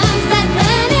sometimes that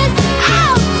man is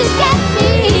out to get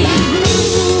me.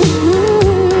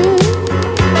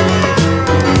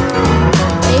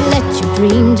 They let you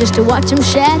dream just to watch them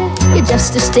shatter. You're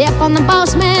just a step on the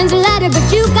boss man's ladder,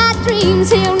 but you got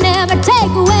dreams he'll never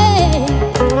take away.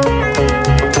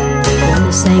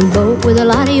 Same boat with a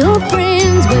lot of your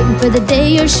friends, waiting for the day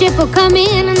your ship will come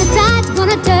in and the tide's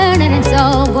gonna turn and it's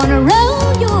all gonna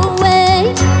roll your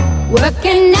way.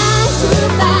 Working 9 to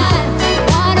 5,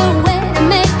 what a way to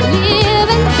make a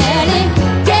living. Barely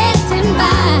getting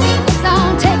by, it's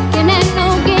all taking and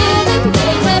no giving.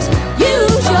 They just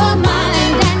use your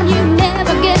mind and you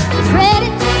never get the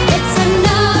credit. It's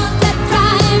enough to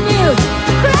drive you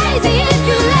crazy if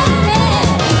you let it.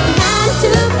 9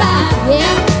 to 5,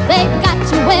 yeah, they got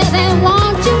where they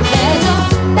want you. There's a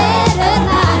better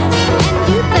life, and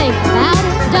you think about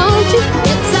it, don't you?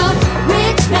 It's a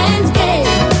rich man's game,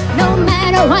 no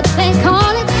matter what they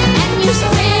call it. And you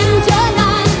spend your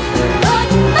life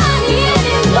putting money in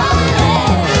his wallet.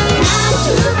 9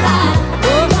 to 5,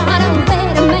 oh, what a way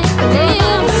to make a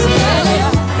living. Barely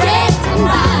getting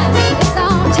by, it's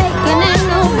all taking and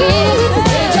no giving.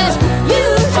 They just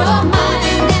use your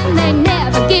mind and they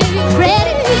never give you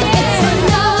credit. It's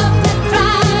enough to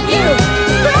drive you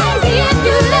crazy if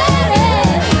you let it.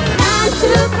 9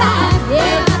 to 5,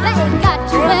 yeah, they got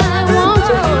you where they want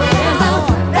you. There's a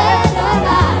better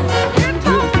life, and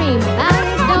you dream about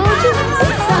it, don't you?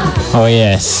 It's a Oh,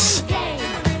 yes.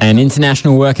 An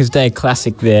International Workers' Day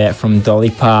classic there from Dolly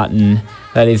Parton.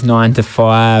 That is 9 to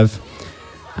 5.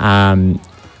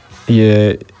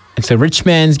 It's a rich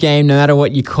man's game, no matter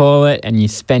what you call it, and you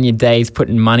spend your days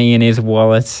putting money in his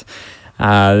wallet.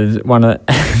 There's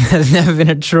never been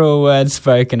a truer word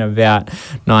spoken about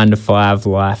 9 to 5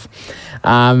 life.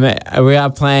 We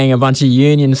are playing a bunch of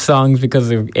union songs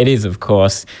because it is, of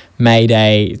course, May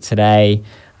Day today,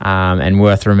 and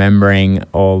worth remembering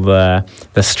all the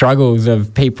struggles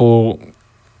of people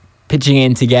pitching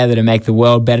in together to make the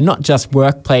world better, not just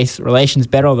workplace relations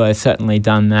better, although they've certainly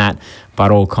done that,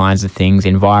 but all kinds of things,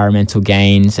 environmental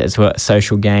gains as well,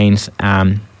 social gains,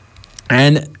 and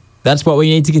that's what we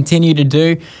need to continue to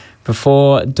do.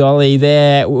 Before Dolly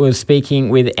there was speaking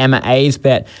with Emma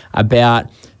Aisbett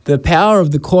about the power of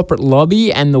the corporate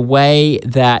lobby and the way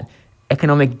that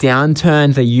economic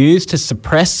downturns are used to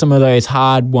suppress some of those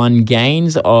hard-won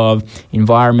gains of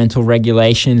environmental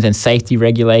regulations and safety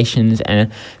regulations and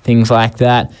things like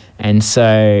that. And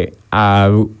so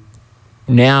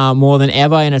now more than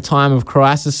ever, in a time of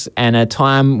crisis and a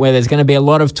time where there's going to be a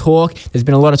lot of talk, there's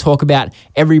been a lot of talk about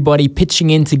everybody pitching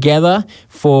in together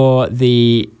for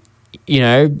the,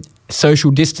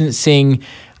 social distancing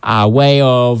way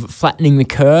of flattening the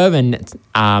curve and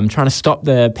trying to stop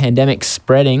the pandemic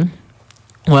spreading.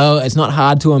 Well, it's not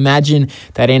hard to imagine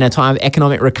that in a time of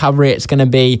economic recovery, it's going to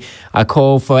be a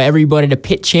call for everybody to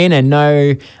pitch in and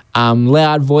no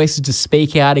loud voices to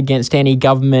speak out against any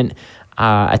government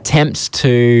attempts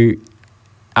to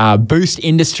boost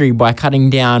industry by cutting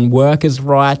down workers'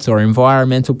 rights or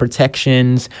environmental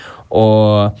protections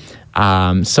or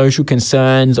social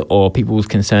concerns or people's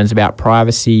concerns about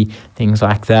privacy, things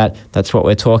like that. That's what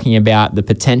we're talking about, the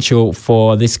potential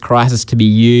for this crisis to be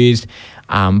used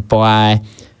by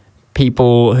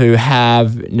people who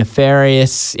have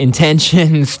nefarious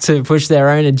intentions to push their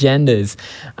own agendas.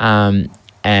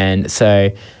 And so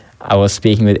I was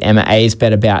speaking with Emma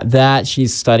Aisbett about that.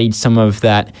 She's studied some of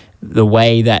that, the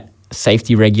way that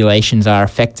safety regulations are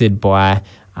affected by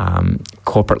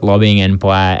corporate lobbying and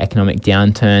by economic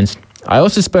downturns. I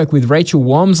also spoke with Rachel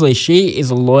Walmsley. She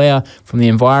is a lawyer from the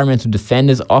Environmental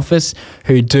Defender's Office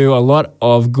who do a lot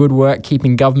of good work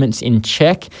keeping governments in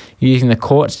check, using the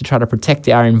courts to try to protect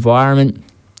our environment.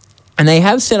 And they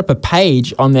have set up a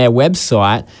page on their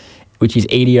website, which is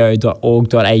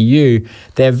edo.org.au.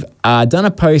 They've done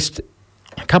a post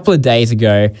a couple of days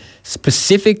ago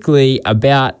specifically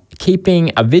about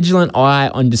keeping a vigilant eye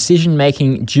on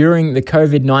decision-making during the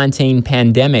COVID-19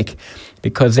 pandemic,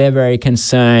 because they're very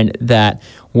concerned that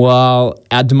while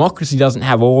our democracy doesn't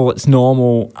have all its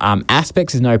normal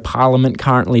aspects, there's no parliament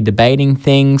currently debating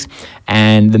things,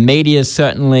 and the media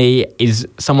certainly is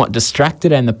somewhat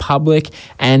distracted, and the public,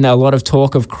 and a lot of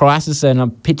talk of crisis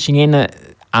and pitching in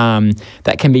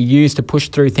that can be used to push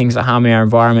through things that harm our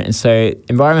environment. And so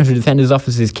Environmental Defender's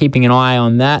Office is keeping an eye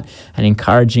on that and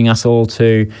encouraging us all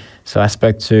to. So I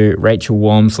spoke to Rachel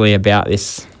Walmsley about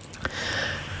this.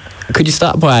 Could you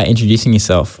start by introducing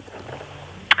yourself?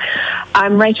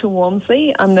 I'm Rachel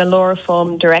Walmsley. I'm the Law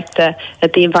Reform Director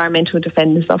at the Environmental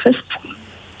Defender's Office.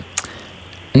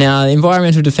 Now, the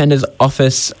Environmental Defender's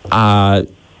Office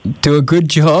do a good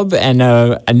job and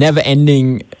a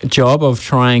never-ending job of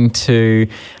trying to,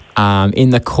 in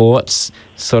the courts,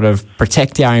 sort of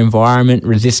protect our environment,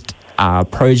 resist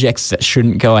projects that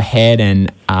shouldn't go ahead,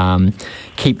 and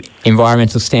keep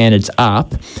environmental standards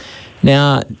up.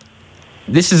 Now,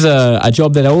 this is a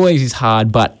job that always is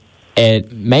hard, but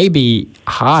it may be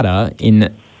harder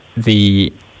in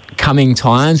the coming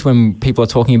times when people are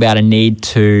talking about a need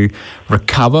to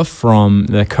recover from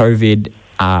the COVID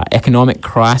economic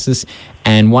crisis,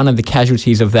 and one of the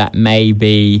casualties of that may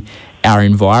be our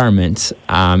environment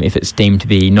if it's deemed to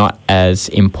be not as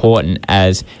important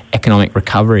as economic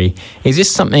recovery. Is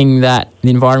this something that the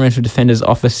Environmental Defender's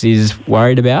Office is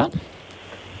worried about?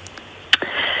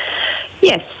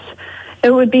 Yes.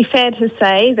 It would be fair to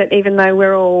say that even though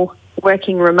we're all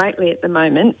working remotely at the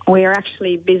moment, we are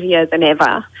actually busier than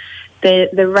ever.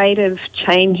 The rate of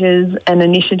changes and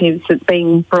initiatives that's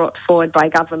being brought forward by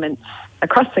governments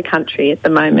across the country at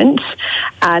the moment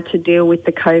to deal with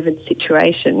the COVID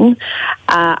situation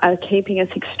are keeping us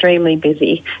extremely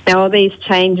busy. Now, all these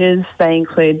changes, they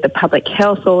include the public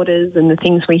health orders and the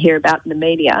things we hear about in the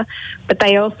media, but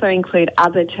they also include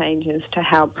other changes to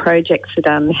how projects are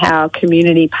done, how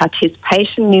community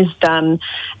participation is done,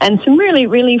 and some really,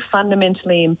 really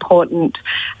fundamentally important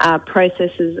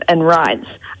processes and rights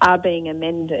are being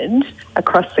amended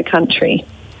across the country.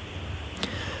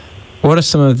 What are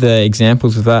some of the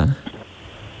examples of that?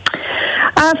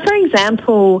 For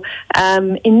example,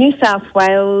 in New South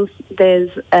Wales, there's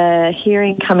a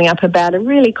hearing coming up about a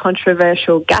really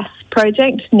controversial gas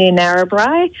project near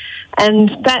Narrabri, and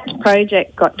that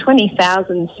project got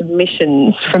 20,000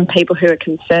 submissions from people who are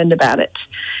concerned about it.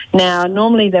 Now,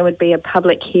 normally there would be a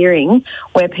public hearing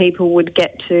where people would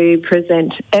get to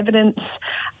present evidence,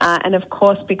 and of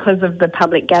course, because of the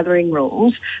public gathering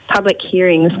rules, public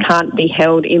hearings can't be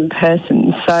held in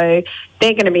person. So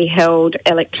they're going to be held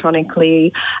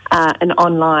electronically and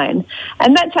online.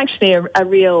 And that's actually a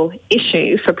real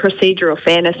issue for procedural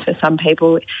fairness for some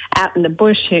people out in the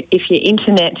bush. If your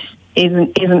internet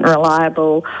isn't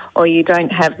reliable or you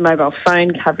don't have mobile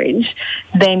phone coverage,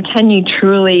 then can you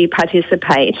truly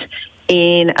participate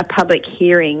in a public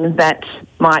hearing that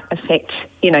might affect,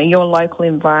 your local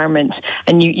environment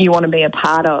and you want to be a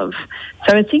part of?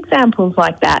 So it's examples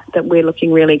like that we're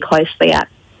looking really closely at.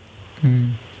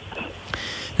 Mm.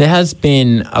 There has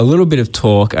been a little bit of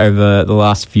talk over the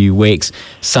last few weeks,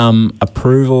 some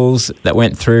approvals that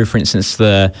went through, for instance,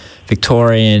 the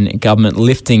Victorian government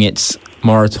lifting its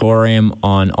moratorium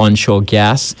on onshore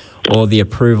gas, or the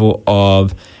approval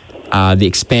of the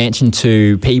expansion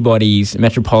to Peabody's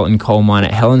metropolitan coal mine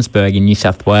at Helensburgh in New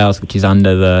South Wales, which is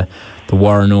under the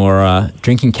Warrenora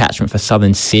drinking catchment for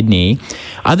southern Sydney.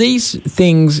 Are these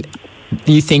things,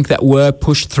 do you think, that were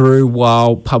pushed through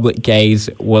while public gaze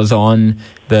was on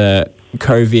the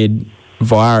COVID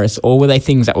virus, or were they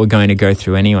things that were going to go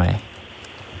through anyway?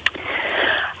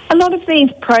 A lot of these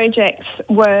projects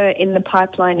were in the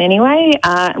pipeline anyway,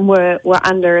 were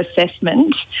under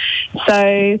assessment.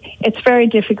 So it's very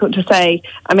difficult to say.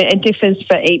 I mean, it differs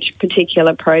for each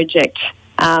particular project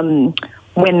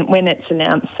when it's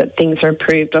announced that things are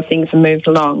approved or things are moved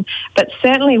along. But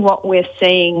certainly what we're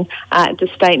seeing at the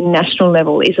state and national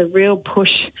level is a real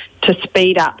push to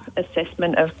speed up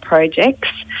assessment of projects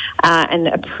and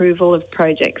approval of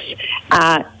projects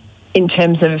in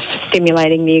terms of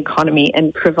stimulating the economy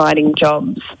and providing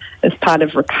jobs as part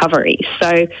of recovery.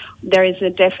 So there is a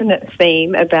definite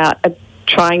theme about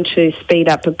trying to speed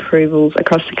up approvals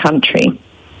across the country.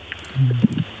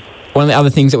 One of the other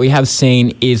things that we have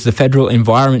seen is the Federal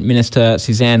Environment Minister,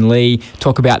 Suzanne Lee,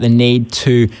 talk about the need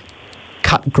to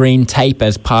cut green tape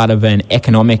as part of an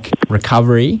economic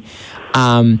recovery.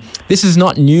 This is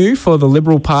not new for the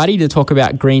Liberal Party to talk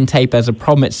about green tape as a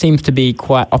problem. It seems to be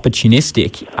quite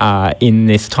opportunistic in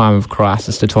this time of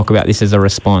crisis to talk about this as a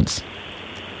response.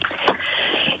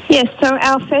 Yes, so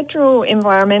our federal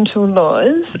environmental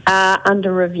laws are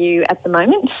under review at the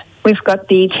moment. We've got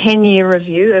the 10-year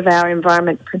review of our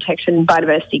Environment Protection and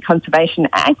Biodiversity Conservation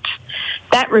Act.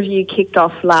 That review kicked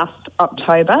off last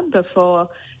October before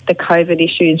the COVID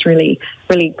issues really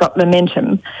got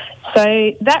momentum.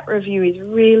 So that review is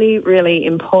really, really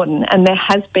important, and there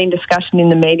has been discussion in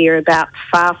the media about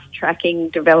fast-tracking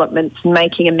developments and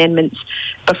making amendments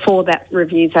before that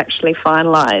review is actually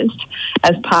finalised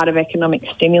as part of economic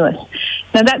stimulus.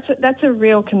 Now that's a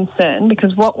real concern,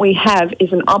 because what we have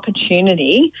is an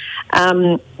opportunity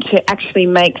to actually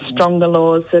make stronger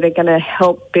laws that are going to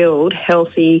help build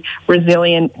healthy,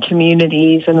 resilient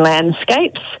communities and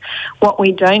landscapes. What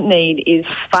we don't need is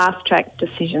fast-track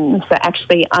decisions that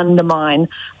actually undermine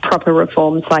proper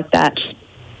reforms like that.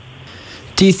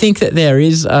 Do you think that there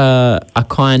is a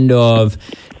kind of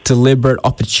deliberate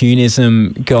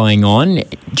opportunism going on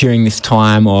during this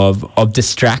time of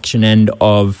distraction and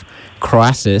of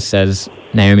crisis, as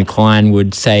Naomi Klein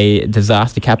would say,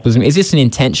 disaster capitalism? Is this an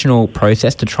intentional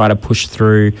process to try to push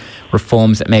through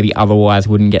reforms that maybe otherwise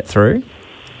wouldn't get through?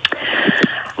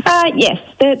 Yes,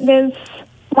 there's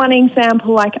one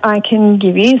example I can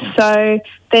give you. So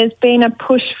there's been a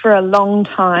push for a long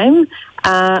time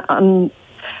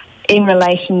in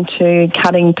relation to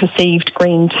cutting perceived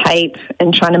green tape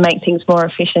and trying to make things more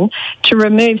efficient, to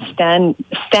remove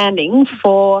standing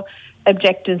for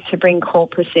objectors to bring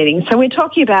court proceedings. So we're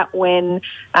talking about when,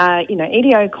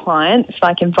 EDO clients,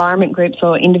 like environment groups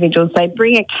or individuals, they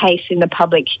bring a case in the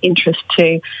public interest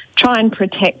to try and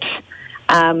protect,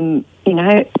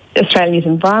 Australia's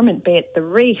environment, be it the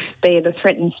reef, be it a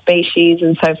threatened species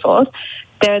and so forth.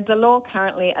 The law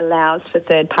currently allows for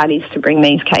third parties to bring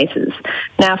these cases.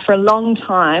 Now, for a long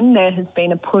time, there has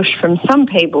been a push from some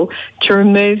people to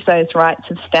remove those rights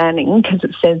of standing, because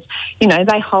it says,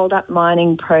 they hold up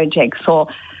mining projects, or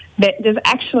there's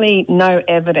actually no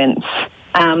evidence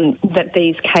that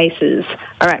these cases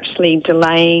are actually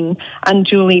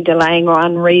unduly delaying or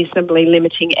unreasonably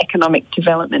limiting economic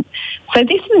development. So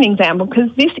this is an example, because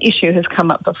this issue has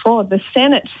come up before. The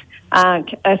Senate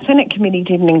a Senate committee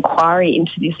did an inquiry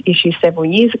into this issue several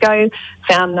years ago,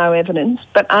 found no evidence,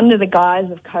 but under the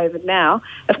guise of COVID now,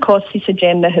 of course, this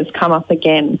agenda has come up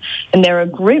again. And there are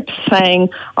groups saying,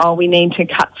 we need to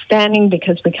cut standing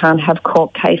because we can't have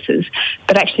court cases.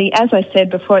 But actually, as I said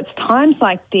before, it's times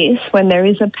like this when there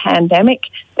is a pandemic,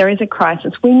 there is a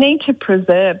crisis. We need to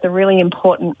preserve the really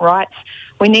important rights.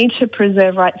 We need to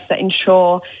preserve rights that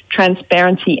ensure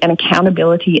transparency and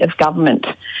accountability of government.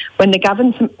 When the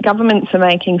governments are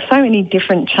making so many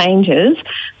different changes,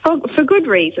 for good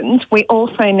reasons, we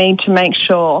also need to make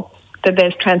sure that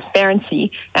there's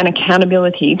transparency and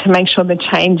accountability to make sure the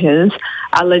changes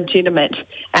are legitimate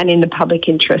and in the public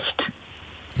interest.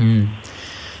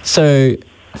 So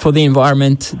for the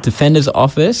Environment Defender's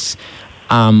Office,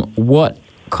 what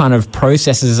kind of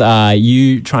processes are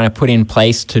you trying to put in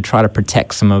place to try to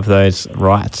protect some of those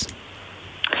rights?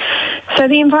 So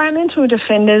the Environmental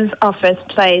Defender's Office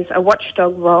plays a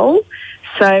watchdog role.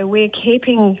 So we're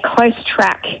keeping close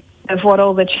track of what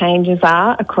all the changes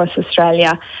are across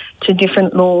Australia to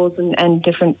different laws and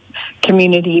different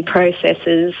community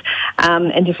processes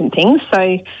and different things.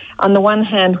 So on the one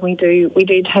hand, we do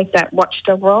take that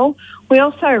watchdog role. We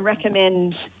also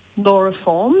recommend law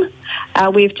reform.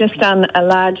 We've just done a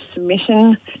large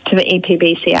submission to the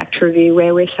EPBC Act review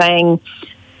where we're saying,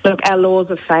 look, our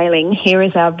laws are failing. Here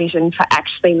is our vision for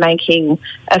actually making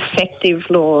effective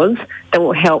laws that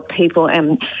will help people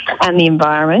and the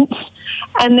environment.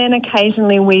 And then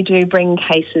occasionally we do bring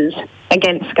cases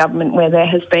against government where there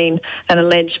has been an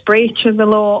alleged breach of the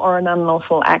law or an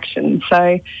unlawful action.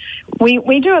 So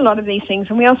we do a lot of these things,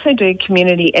 and we also do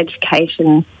community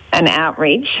education and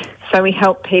outreach. So we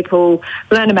help people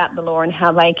learn about the law and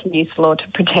how they can use the law to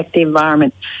protect the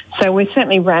environment. So we're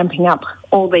certainly ramping up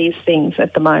all these things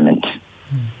at the moment.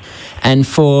 And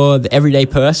for the everyday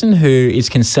person who is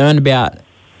concerned about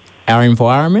our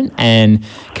environment and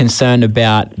concerned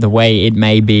about the way it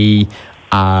may be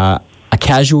a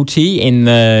casualty in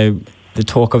the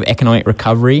talk of economic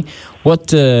recovery, what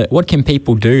can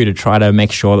people do to try to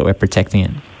make sure that we're protecting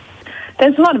it?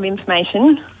 There's a lot of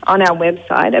information on our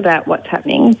website about what's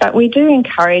happening, but we do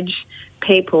encourage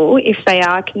people, if they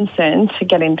are concerned, to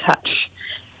get in touch,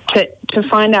 to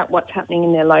find out what's happening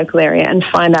in their local area and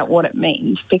find out what it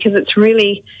means, because it's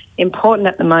really important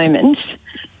at the moment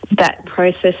that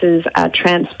processes are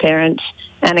transparent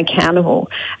and accountable.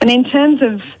 And in terms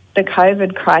of the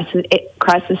COVID crisis,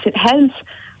 it has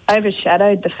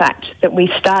overshadowed the fact that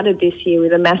we started this year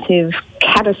with a massive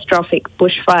catastrophic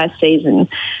bushfire season.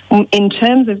 In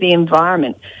terms of the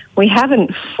environment, we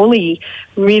haven't fully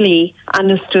really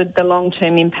understood the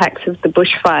long-term impacts of the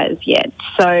bushfires yet.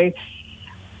 So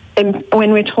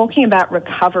when we're talking about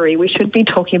recovery, we should be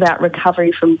talking about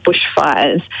recovery from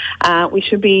bushfires. We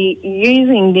should be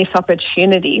using this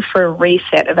opportunity for a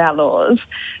reset of our laws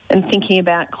and thinking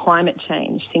about climate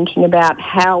change, thinking about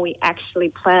how we actually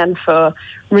plan for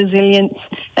resilience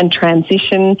and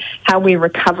transition, how we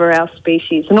recover our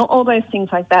species, and all those things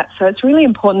like that. So it's really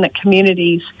important that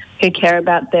communities who care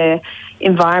about their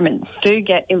environment do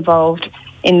get involved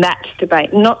in that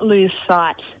debate, not lose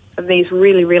sight of these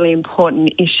really, really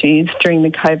important issues during the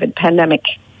COVID pandemic.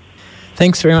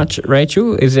 Thanks very much,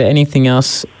 Rachel. Is there anything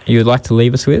else you would like to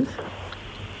leave us with?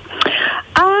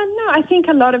 No, I think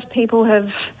a lot of people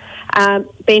have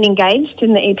been engaged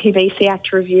in the EPBC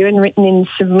Act review and written in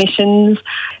submissions.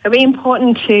 It'll be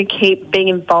important to keep being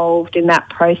involved in that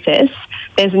process.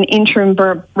 There's an interim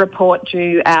report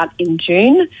due out in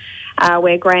June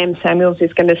where Graham Samuels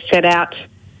is going to set out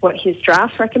what his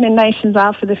draft recommendations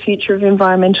are for the future of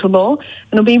environmental law.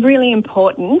 And it'll be really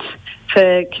important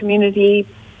for community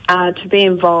to be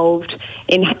involved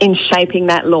in shaping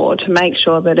that law to make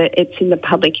sure that it's in the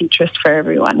public interest for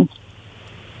everyone.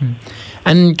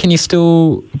 And can you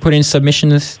still put in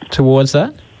submissions towards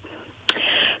that?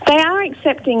 They are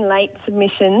accepting late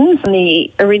submissions on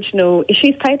the original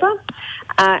issues paper,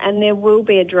 and there will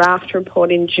be a draft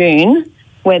report in June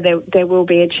where there will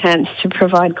be a chance to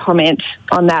provide comment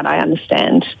on that, I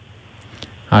understand.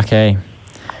 Okay.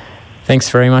 Thanks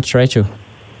very much, Rachel.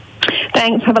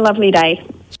 Thanks. Have a lovely day.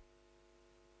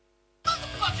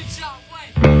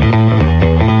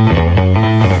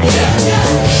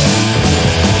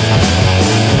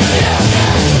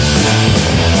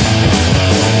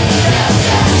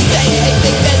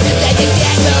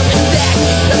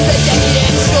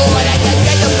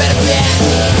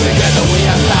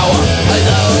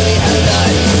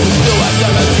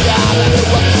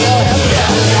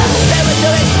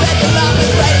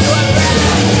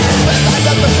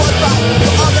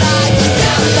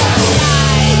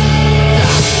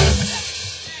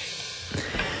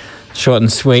 Short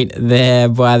and sweet there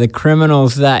by the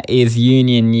Criminals. That is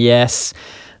Union Yes.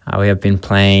 We have been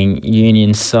playing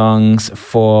Union songs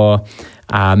for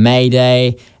May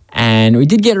Day, and we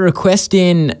did get a request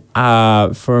in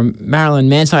from Marilyn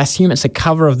Manson. I assume it's a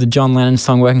cover of the John Lennon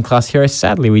song Working Class Hero.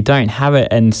 Sadly, we don't have it,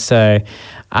 and so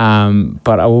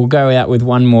but I will go out with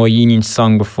one more Union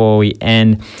song before we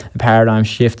end the paradigm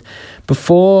shift.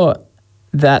 Before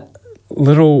that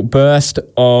little burst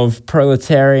of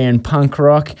proletarian punk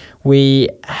rock, we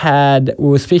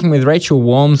were speaking with Rachel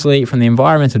Walmsley from the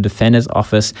Environmental Defenders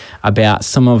Office about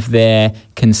some of their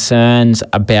concerns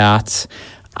about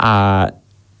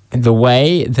the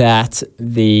way that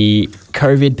the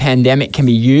COVID pandemic can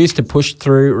be used to push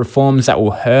through reforms that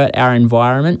will hurt our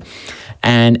environment.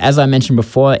 And as I mentioned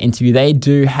before the interview, they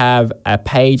do have a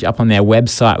page up on their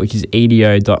website, which is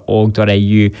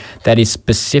edo.org.au, that is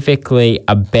specifically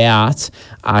about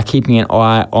keeping an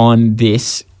eye on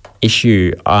this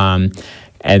issue. And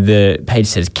the page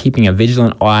says, keeping a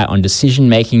vigilant eye on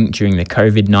decision-making during the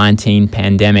COVID-19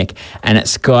 pandemic. And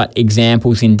it's got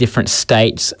examples in different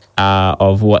states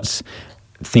of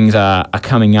things are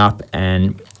coming up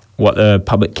and what the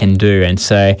public can do. And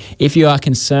so if you are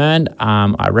concerned,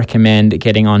 I recommend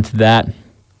getting onto that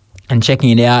and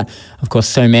checking it out. Of course,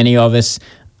 so many of us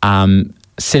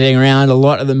sitting around a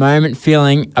lot at the moment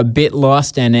feeling a bit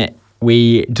lost, and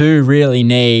we do really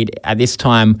need, at this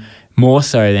time more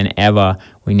so than ever,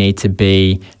 we need to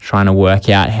be trying to work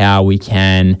out how we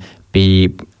can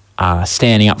be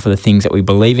standing up for the things that we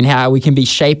believe in, how we can be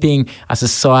shaping a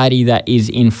society that is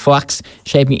in flux,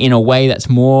 shaping in a way that's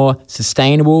more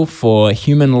sustainable for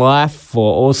human life,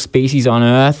 for all species on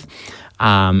Earth,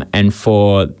 and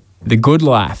for the good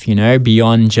life,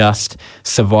 beyond just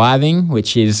surviving,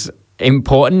 which is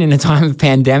important in a time of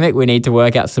pandemic. We need to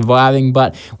work out surviving,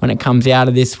 but when it comes out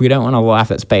of this, we don't want a life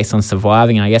that's based on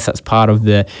surviving. And I guess that's part of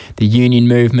the union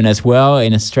movement as well.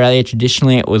 In Australia,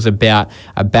 traditionally, it was about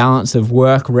a balance of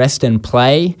work, rest and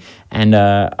play, and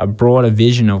a broader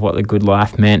vision of what the good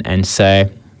life meant. And so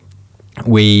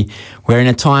we're in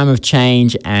a time of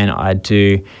change, and I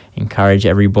do encourage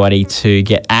everybody to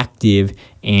get active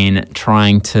in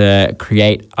trying to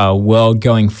create a world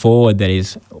going forward that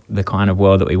is the kind of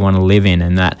world that we want to live in,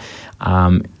 and that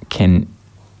can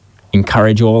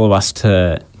encourage all of us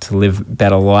to live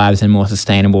better lives and more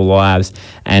sustainable lives,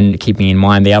 and keeping in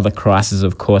mind the other crisis,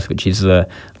 of course, which is the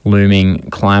looming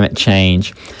climate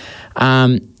change.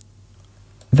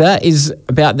 That is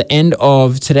about the end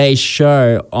of today's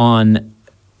show on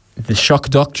the shock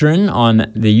doctrine, on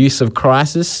the use of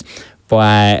crisis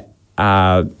by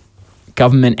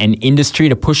government and industry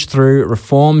to push through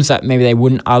reforms that maybe they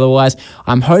wouldn't otherwise.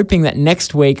 I'm hoping that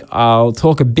next week I'll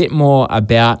talk a bit more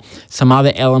about some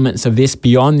other elements of this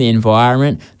beyond the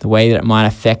environment, the way that it might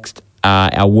affect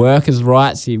our workers'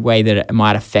 rights, the way that it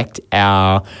might affect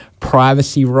our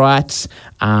privacy rights,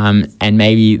 and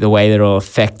maybe the way that it will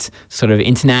affect sort of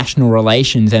international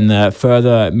relations and the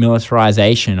further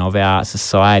militarization of our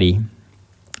society.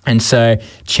 And so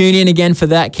tune in again for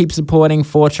that. Keep supporting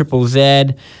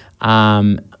 4ZZZ.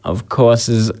 Of course,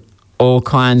 there's all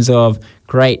kinds of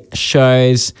great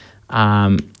shows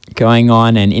going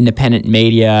on, and independent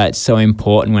media. It's so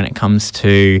important when it comes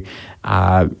to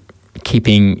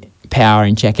keeping power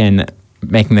in check and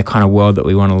making the kind of world that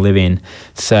we want to live in.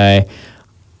 So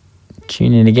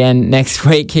tune in again next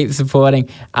week. Keep supporting.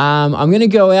 I'm going to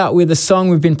go out with a song.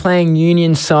 We've been playing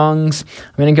union songs.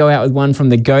 I'm going to go out with one from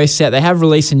the Go Set. They have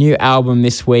released a new album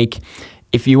this week.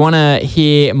 If you want to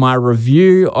hear my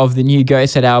review of the new Go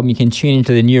Set album, you can tune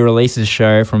into the new releases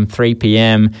show from 3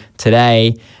 p.m.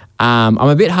 today. I'm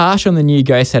a bit harsh on the new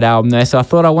Go Set album, though, so I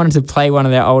thought I wanted to play one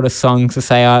of their older songs to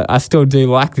say I still do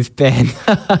like this band.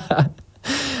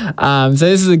 So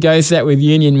this is a Go Set with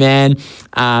Union Man.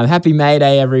 Happy May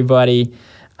Day, everybody,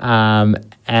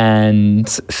 and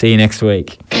see you next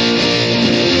week.